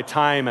bound by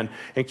time and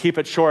keep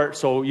it short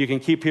so you can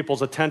keep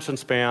people's attention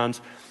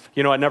spans.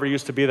 It never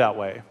used to be that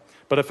way.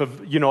 But if a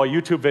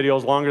YouTube video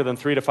is longer than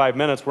 3 to 5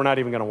 minutes, we're not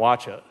even going to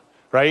watch it,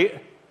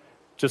 right?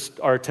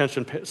 Just our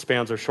attention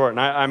spans are short. And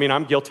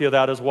I'm guilty of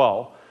that as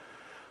well.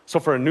 So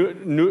for a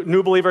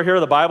new believer here,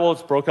 the Bible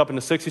is broke up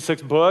into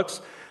 66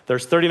 books.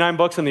 There's 39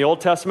 books in the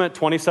Old Testament,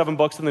 27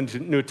 books in the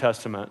New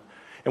Testament.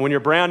 And when you're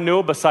brand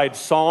new, besides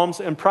Psalms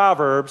and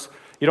Proverbs,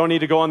 you don't need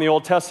to go in the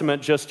Old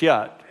Testament just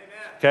yet.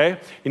 Okay?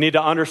 You need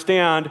to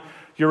understand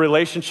your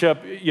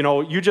relationship.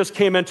 You just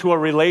came into a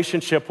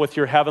relationship with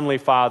your Heavenly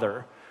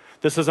Father.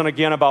 This isn't,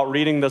 again, about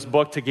reading this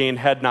book to gain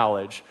head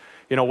knowledge.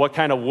 What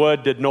kind of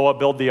wood did Noah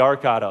build the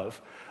ark out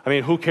of?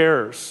 Who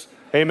cares?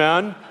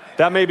 Amen?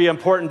 That may be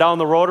important down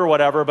the road or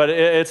whatever, but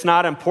it's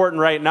not important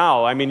right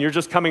now. You're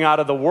just coming out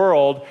of the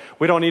world.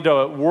 We don't need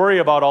to worry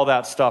about all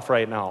that stuff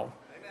right now.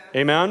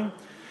 Amen?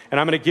 And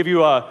I'm going to give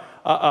you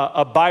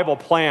a Bible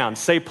plan.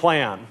 Say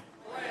plan.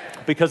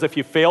 Because if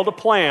you fail to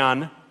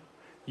plan,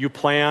 you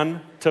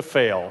plan to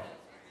fail.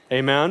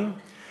 Amen?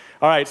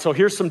 All right, so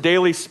here's some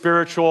daily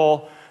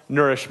spiritual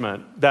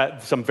nourishment,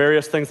 that some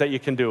various things that you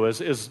can do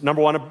is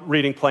number one, a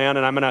reading plan.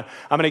 And I'm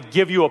gonna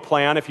give you a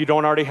plan if you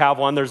don't already have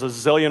one. There's a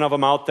zillion of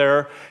them out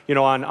there,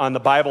 on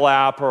the Bible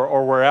app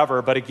or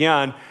wherever. But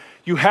again,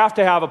 you have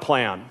to have a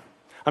plan.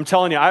 I'm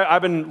telling you,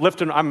 I've been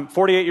lifting, I'm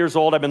 48 years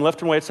old. I've been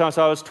lifting weights since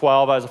I was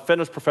 12. I was a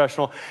fitness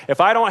professional. If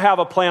I don't have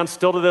a plan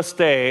still to this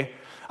day,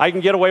 I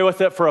can get away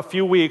with it for a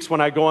few weeks when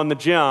I go in the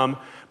gym.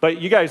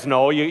 But you guys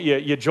know,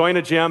 you join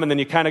a gym and then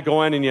you kind of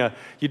go in and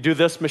you do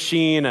this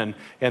machine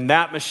and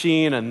that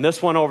machine and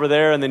this one over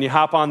there, and then you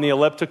hop on the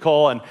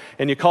elliptical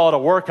and you call it a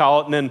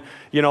workout, and then,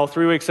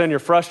 3 weeks in you're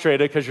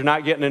frustrated because you're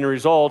not getting any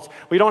results.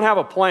 We don't have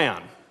a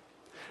plan.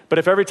 But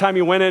if every time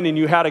you went in and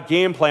you had a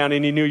game plan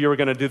and you knew you were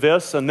going to do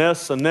this and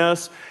this and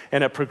this,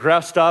 and it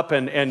progressed up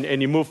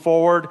and you move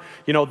forward,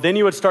 then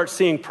you would start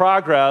seeing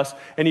progress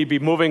and you'd be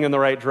moving in the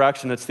right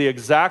direction. It's the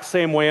exact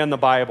same way in the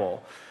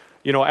Bible.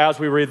 As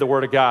we read the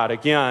Word of God,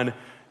 again,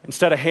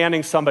 instead of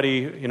handing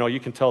somebody, you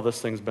can tell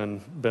this thing's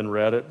been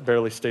read. It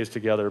barely stays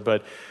together,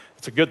 but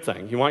it's a good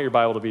thing. You want your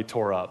Bible to be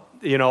tore up,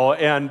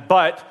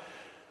 but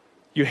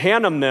you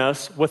hand them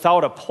this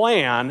without a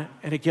plan,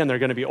 and again, they're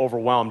going to be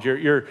overwhelmed.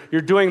 You're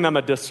doing them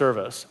a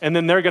disservice, and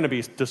then they're going to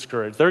be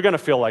discouraged. They're going to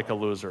feel like a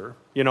loser,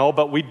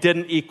 but we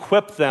didn't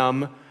equip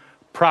them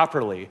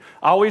properly.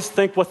 Always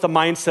think with the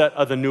mindset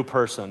of the new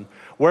person.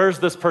 Where's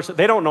this person?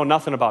 They don't know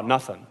nothing about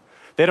nothing.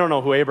 They don't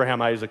know who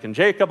Abraham, Isaac, and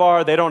Jacob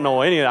are. They don't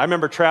know any of it. I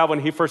remember Trav, when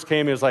he first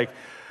came, he was like,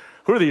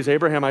 who are these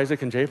Abraham,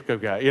 Isaac, and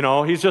Jacob guys?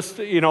 He's just,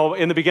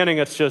 in the beginning,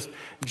 it's just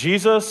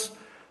Jesus,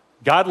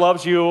 God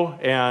loves you,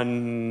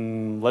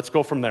 and let's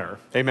go from there.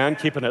 Amen?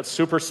 Keeping it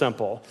super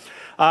simple.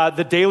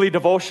 The daily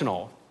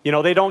devotional.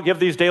 They don't give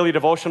these daily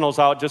devotionals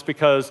out just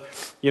because,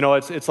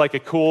 it's like a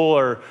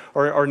cool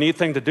or neat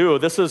thing to do.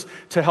 This is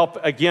to help,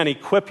 again,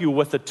 equip you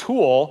with a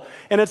tool,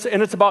 and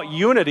it's about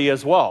unity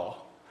as well.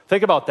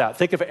 Think about that.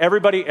 Think if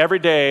everybody every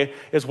day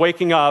is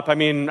waking up. I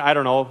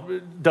don't know,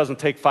 it doesn't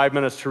take 5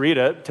 minutes to read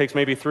it. It takes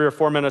maybe 3 or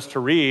 4 minutes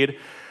to read.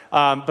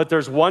 But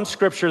there's one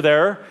scripture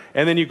there,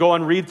 and then you go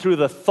and read through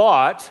the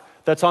thought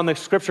that's on the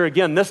scripture.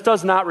 Again, this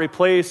does not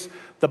replace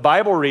the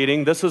Bible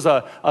reading. This is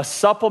a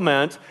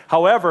supplement.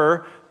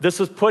 However, this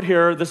is put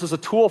here, this is a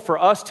tool for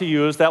us to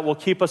use that will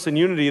keep us in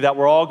unity, that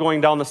we're all going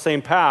down the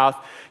same path,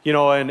 and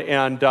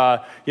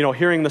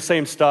hearing the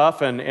same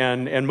stuff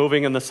and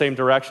moving in the same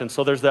direction.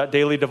 So there's that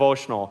daily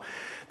devotional.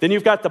 Then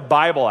you've got the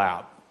Bible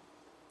app.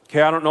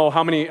 Okay, I don't know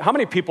how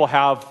many people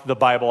have the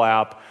Bible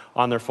app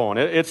on their phone.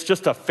 It's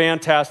just a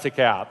fantastic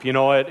app.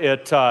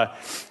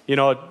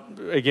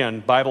 Again,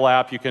 Bible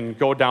app, you can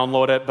go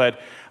download it, but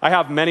I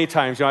have many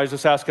times, I was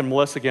just asking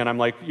Melissa again, I'm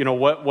like,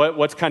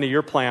 what's kind of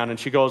your plan? And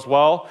she goes,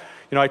 well,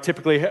 I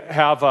typically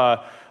have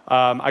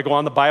I go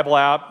on the Bible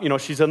app.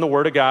 She's in the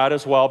Word of God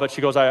as well, but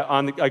she goes,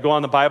 I go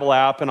on the Bible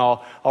app and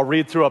I'll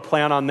read through a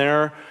plan on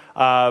there.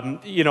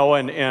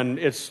 And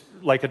it's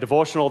like a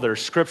devotional.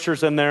 There's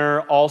scriptures in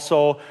there.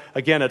 Also,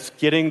 again, it's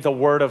getting the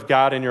Word of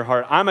God in your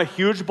heart. I'm a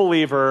huge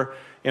believer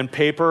in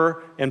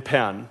paper and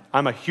pen.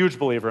 I'm a huge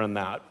believer in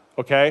that.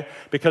 Okay,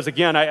 because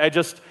again,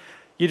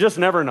 you just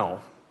never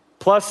know.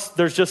 Plus,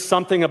 there's just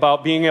something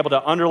about being able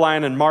to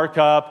underline and mark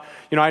up.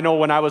 I know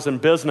when I was in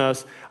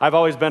business, I've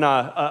always been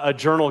a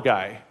journal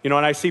guy. And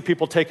I see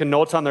people taking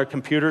notes on their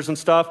computers and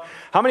stuff.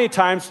 How many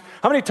times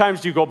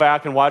do you go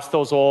back and watch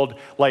those old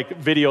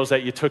videos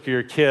that you took of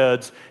your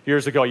kids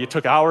years ago? You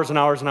took hours and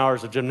hours and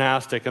hours of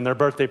gymnastic and their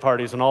birthday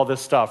parties and all this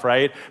stuff,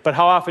 right? But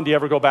how often do you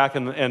ever go back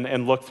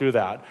and look through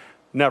that?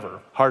 Never,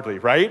 hardly,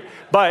 right?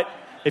 But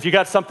if you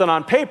got something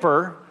on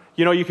paper,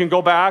 you can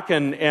go back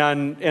and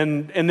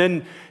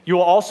then you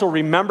will also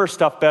remember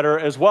stuff better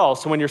as well.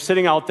 So when you're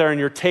sitting out there and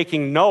you're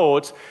taking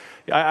notes,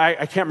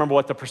 I can't remember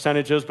what the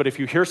percentage is, but if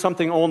you hear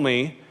something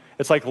only,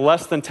 it's like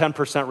less than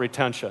 10%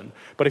 retention.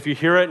 But if you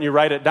hear it and you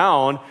write it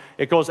down,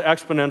 it goes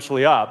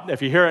exponentially up.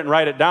 If you hear it and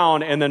write it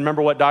down, and then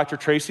remember what Dr.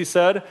 Tracy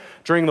said,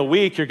 during the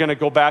week, you're going to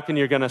go back and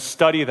you're going to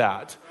study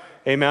that.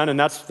 Amen? And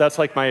that's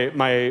like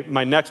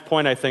my next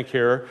point, I think,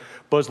 here,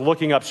 was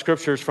looking up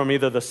scriptures from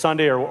either the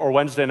Sunday or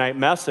Wednesday night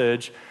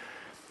message.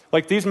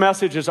 These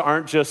messages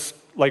aren't just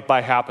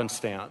by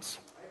happenstance.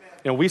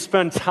 We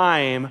spend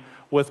time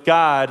with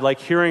God,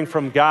 hearing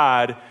from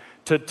God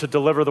to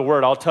deliver the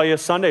word. I'll tell you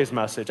Sunday's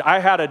message. I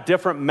had a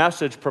different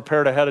message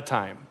prepared ahead of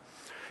time.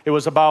 It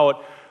was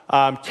about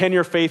can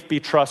your faith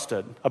be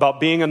trusted, about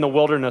being in the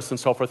wilderness and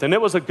so forth. And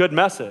it was a good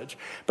message.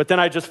 But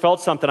then I just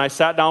felt something. I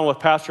sat down with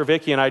Pastor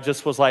Vicki and I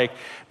just was like,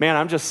 man,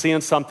 I'm just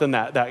seeing something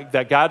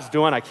that God's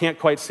doing. I can't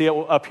quite see it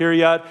up here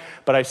yet,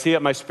 but I see it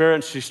in my spirit.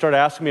 And she started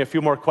asking me a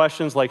few more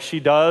questions like she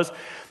does.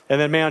 And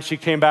then, man, she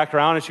came back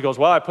around and she goes,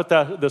 well, I put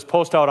this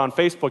post out on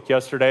Facebook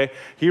yesterday,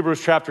 Hebrews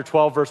chapter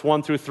 12, verse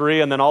 1 through 3,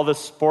 and then all this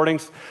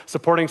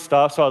supporting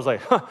stuff. So I was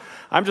like,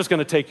 I'm just going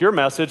to take your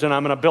message and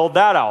I'm going to build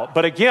that out.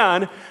 But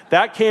again,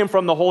 that came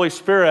from the Holy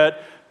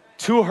Spirit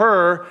to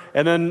her,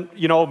 and then,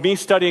 me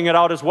studying it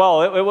out as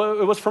well.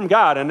 It was from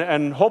God,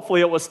 and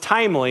hopefully it was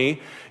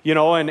timely,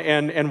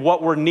 and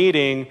what we're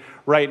needing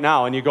right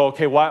now. And you go,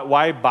 okay,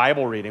 why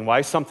Bible reading?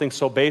 Why something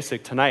so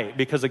basic tonight?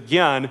 Because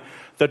again,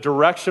 the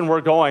direction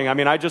we're going,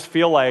 I just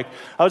feel like,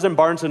 I was in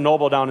Barnes &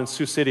 Noble down in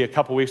Sioux City a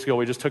couple weeks ago.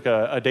 We just took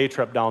a day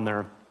trip down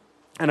there.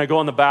 And I go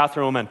in the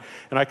bathroom and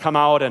I come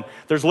out and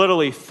there's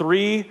literally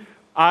 3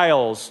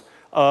 aisles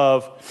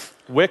of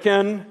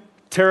Wiccan,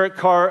 tarot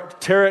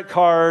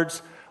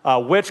cards,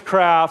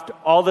 witchcraft,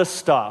 all this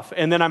stuff.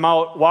 And then I'm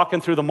out walking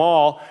through the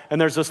mall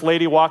and there's this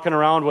lady walking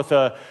around with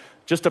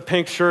just a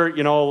pink shirt,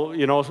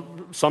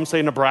 some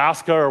say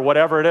Nebraska or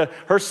whatever it is.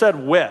 Hers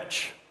said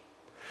witch.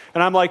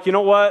 And I'm like, you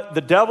know what?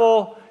 The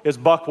devil is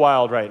buck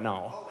wild right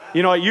now.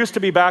 It used to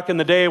be back in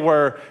the day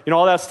where,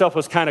 all that stuff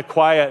was kind of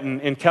quiet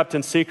and kept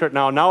in secret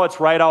now. Now it's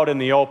right out in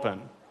the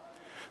open.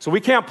 So we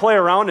can't play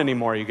around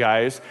anymore, you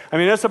guys.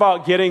 It's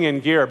about getting in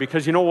gear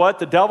because you know what?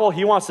 The devil,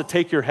 he wants to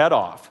take your head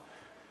off.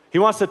 He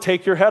wants to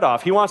take your head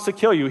off. He wants to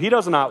kill you. He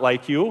does not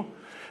like you.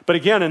 But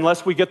again,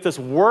 unless we get this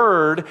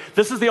word,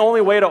 this is the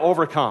only way to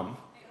overcome.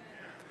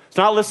 It's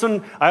not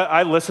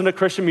I listen to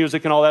Christian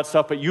music and all that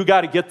stuff, but you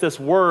got to get this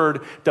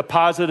word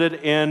deposited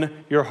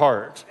in your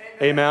heart.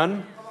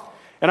 Amen?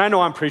 And I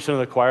know I'm preaching to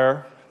the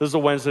choir. This is a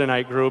Wednesday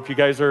night group. You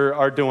guys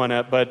are doing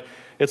it, but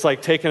It's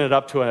like taking it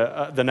up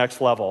to the next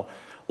level.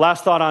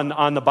 Last thought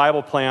on the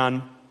Bible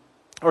plan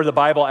or the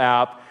Bible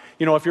app,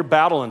 if you're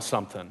battling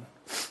something,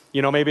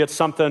 maybe it's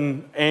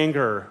something,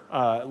 anger,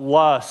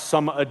 lust,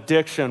 some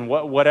addiction,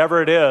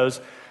 whatever it is,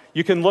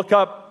 you can look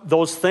up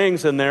those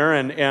things in there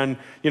and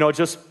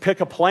just pick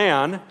a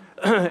plan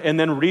and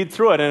then read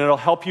through it, and it'll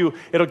help you,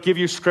 it'll give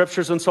you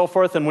scriptures and so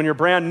forth, and when you're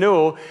brand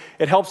new,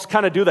 it helps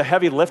kind of do the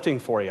heavy lifting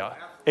for you.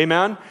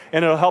 Amen?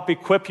 And it'll help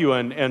equip you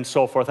and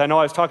so forth. I know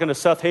I was talking to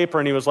Seth Haper,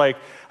 and he was like,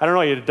 I don't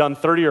know, you'd done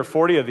 30 or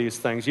 40 of these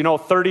things.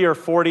 30 or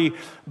 40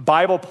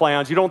 Bible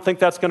plans, you don't think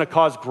that's going to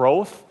cause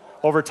growth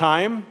over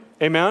time?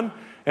 Amen?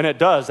 And it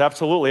does,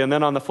 absolutely. And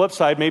then on the flip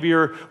side, maybe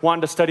you're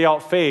wanting to study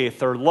out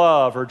faith or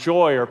love or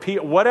joy or peace,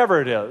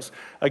 whatever it is.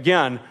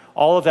 Again,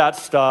 all of that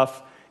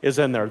stuff is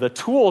in there. The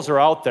tools are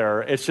out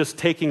there. It's just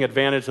taking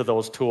advantage of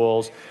those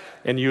tools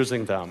and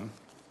using them.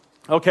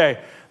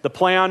 Okay, the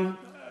plan,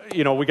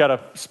 we got to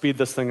speed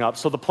this thing up.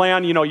 So the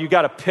plan, you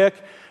got to pick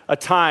a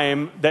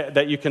time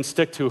that you can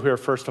stick to here,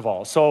 first of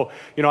all. So,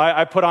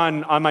 I put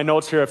on my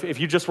notes here, if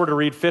you just were to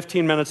read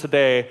 15 minutes a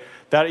day,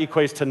 that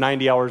equates to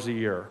 90 hours a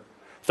year.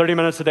 30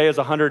 minutes a day is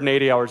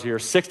 180 hours a year.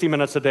 60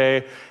 minutes a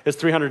day is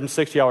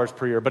 360 hours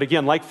per year. But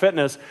again, like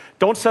fitness,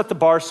 don't set the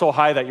bar so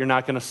high that you're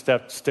not going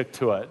to stick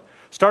to it.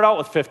 Start out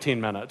with 15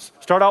 minutes.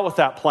 Start out with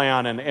that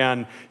plan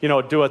and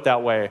do it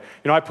that way.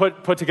 I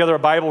put together a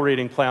Bible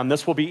reading plan.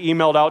 This will be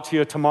emailed out to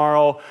you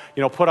tomorrow,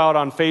 put out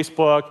on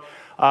Facebook.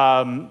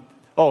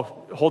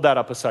 Hold that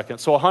up a second.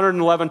 So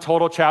 111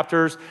 total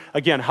chapters.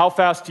 Again, how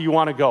fast do you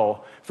want to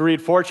go? If you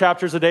read 4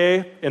 chapters a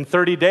day in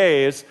 30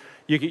 days,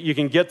 you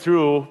can get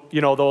through,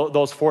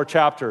 those 4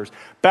 chapters.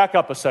 Back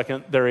up a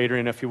second there,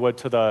 Adrian, if you would,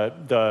 to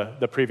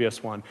the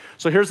previous one.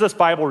 So here's this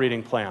Bible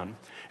reading plan.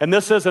 And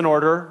this is in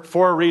order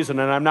for a reason,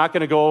 and I'm not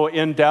going to go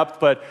in depth,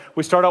 but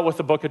we start out with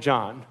the book of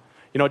John.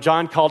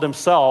 John called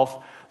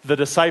himself the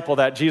disciple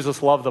that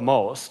Jesus loved the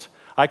most.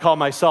 I call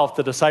myself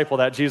the disciple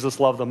that Jesus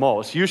loved the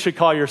most. You should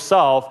call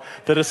yourself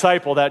the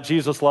disciple that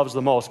Jesus loves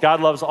the most.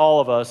 God loves all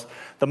of us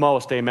the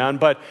most, amen?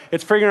 But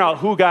it's figuring out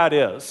who God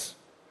is,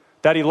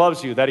 that he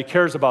loves you, that he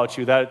cares about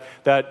you,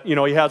 that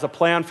he has a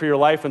plan for your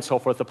life and so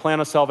forth, the plan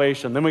of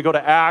salvation. Then we go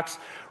to Acts,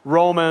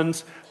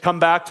 Romans, come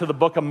back to the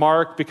book of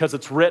Mark because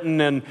it's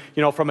written in,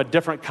 from a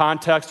different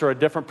context or a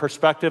different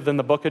perspective than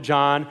the book of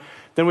John.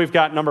 Then we've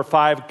got number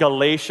 5,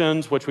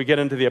 Galatians, which we get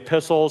into the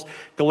epistles.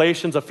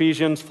 Galatians,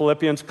 Ephesians,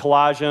 Philippians,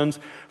 Colossians,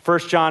 1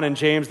 John, and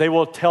James. They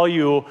will tell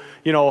you,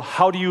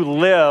 how do you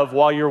live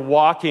while you're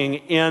walking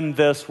in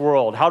this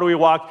world? How do we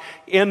walk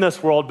in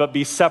this world but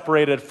be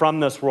separated from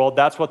this world?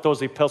 That's what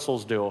those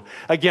epistles do.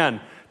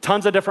 Again,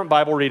 tons of different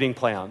Bible reading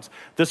plans.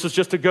 This is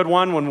just a good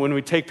one. When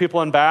we take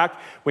people in back,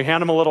 we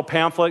hand them a little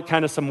pamphlet,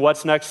 kind of some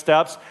what's next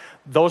steps.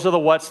 Those are the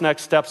what's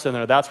next steps in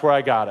there. That's where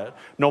I got it.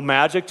 No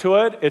magic to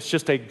it. It's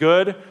just a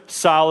good,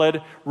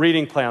 solid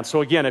reading plan. So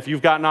again, if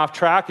you've gotten off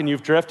track and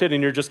you've drifted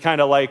and you're just kind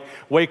of like,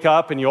 wake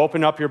up and you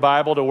open up your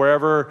Bible to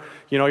wherever,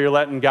 you're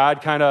letting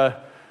God kind of,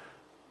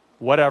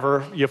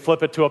 whatever, you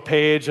flip it to a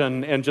page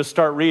and just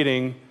start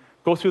reading,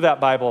 go through that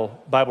Bible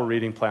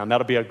reading plan.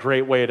 That'll be a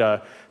great way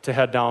to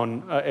head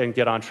down and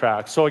get on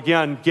track. So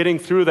again, getting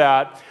through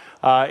that,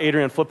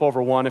 Adrian, flip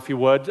over one if you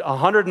would.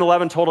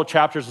 111 total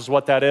chapters is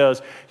what that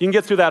is. You can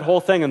get through that whole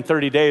thing in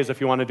 30 days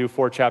if you want to do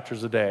 4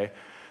 chapters a day.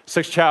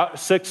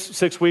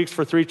 6 weeks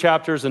for 3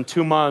 chapters and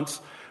 2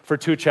 months for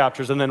 2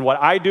 chapters. And then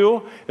what I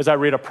do is I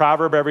read a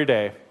proverb every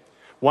day.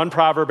 1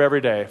 proverb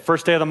every day.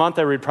 First day of the month,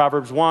 I read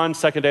Proverbs 1.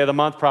 Second day of the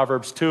month,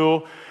 Proverbs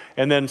 2.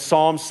 And then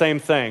Psalms, same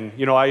thing.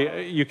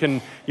 You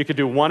could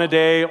do 1 a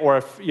day, or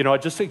if,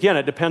 just again,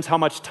 it depends how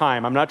much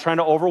time. I'm not trying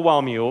to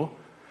overwhelm you.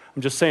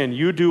 I'm just saying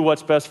you do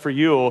what's best for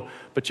you,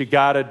 but you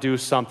got to do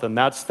something.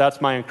 That's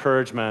my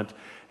encouragement,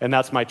 and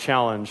that's my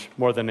challenge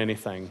more than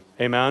anything.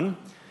 Amen?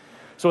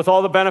 So with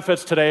all the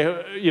benefits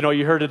today,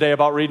 you heard today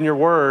about reading your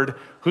word,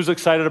 who's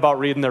excited about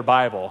reading their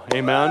Bible?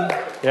 Amen?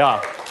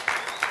 Yeah.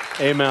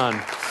 Amen.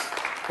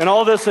 And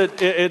all this,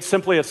 it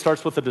simply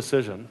starts with a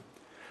decision.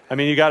 I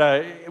mean, you got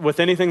to, with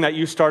anything that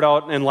you start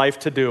out in life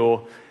to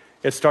do,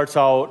 it starts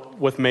out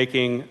with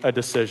making a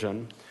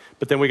decision.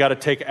 But then we got to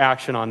take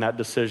action on that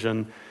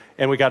decision,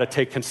 and we got to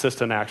take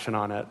consistent action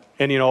on it.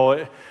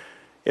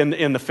 And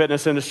in the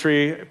fitness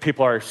industry,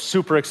 people are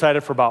super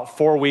excited for about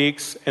 4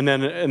 weeks, and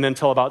then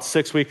until about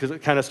 6 weeks,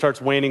 it kind of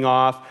starts waning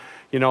off,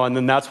 and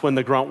then that's when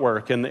the grunt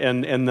work and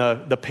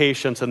the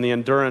patience and the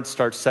endurance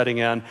starts setting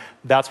in.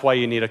 That's why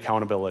you need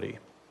accountability.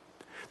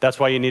 That's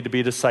why you need to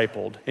be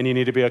discipled, and you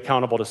need to be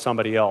accountable to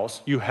somebody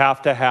else. You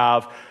have to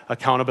have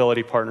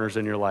accountability partners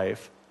in your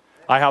life.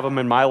 I have them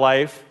in my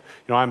life.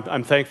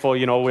 I'm thankful.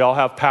 We all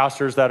have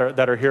pastors that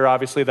are here,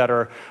 obviously, that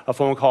are a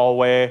phone call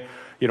away,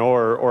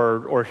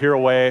 or here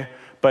away.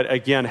 But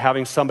again,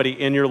 having somebody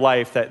in your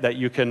life that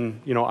you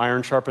can,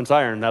 iron sharpens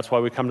iron. That's why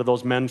we come to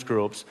those men's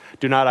groups.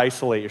 Do not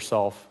isolate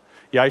yourself.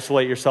 You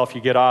isolate yourself, you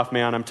get off,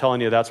 man, I'm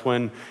telling you, that's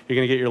when you're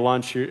going to get your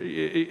lunch.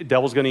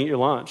 Devil's going to eat your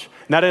lunch.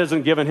 And that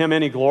isn't giving him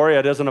any glory.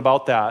 It isn't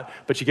about that.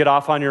 But you get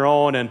off on your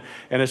own, and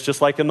it's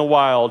just like in the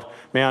wild.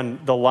 Man,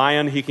 the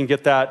lion, he can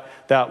get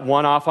that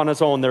one off on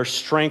his own. There's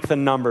strength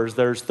in numbers.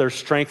 There's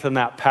strength in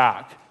that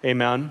pack.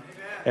 Amen?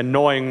 And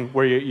knowing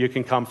where you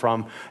can come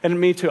from. And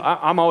me too,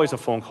 I'm always a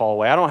phone call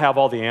away. I don't have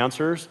all the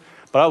answers,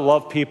 but I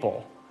love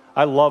people.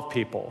 I love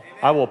people.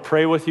 I will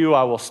pray with you.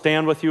 I will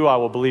stand with you. I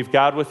will believe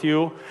God with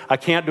you. I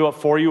can't do it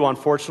for you,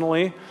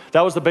 unfortunately.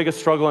 That was the biggest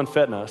struggle in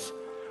fitness.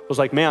 It was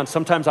like, man,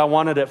 sometimes I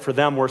wanted it for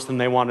them worse than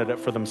they wanted it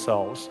for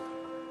themselves.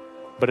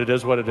 But it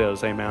is what it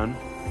is. Amen.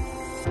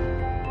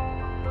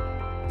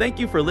 Thank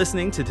you for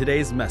listening to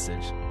today's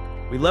message.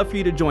 We'd love for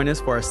you to join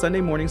us for our Sunday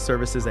morning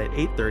services at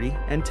 8:30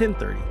 and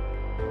 10:30.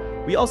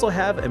 We also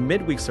have a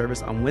midweek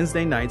service on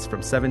Wednesday nights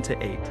from 7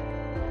 to 8.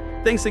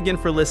 Thanks again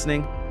for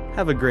listening.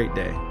 Have a great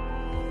day.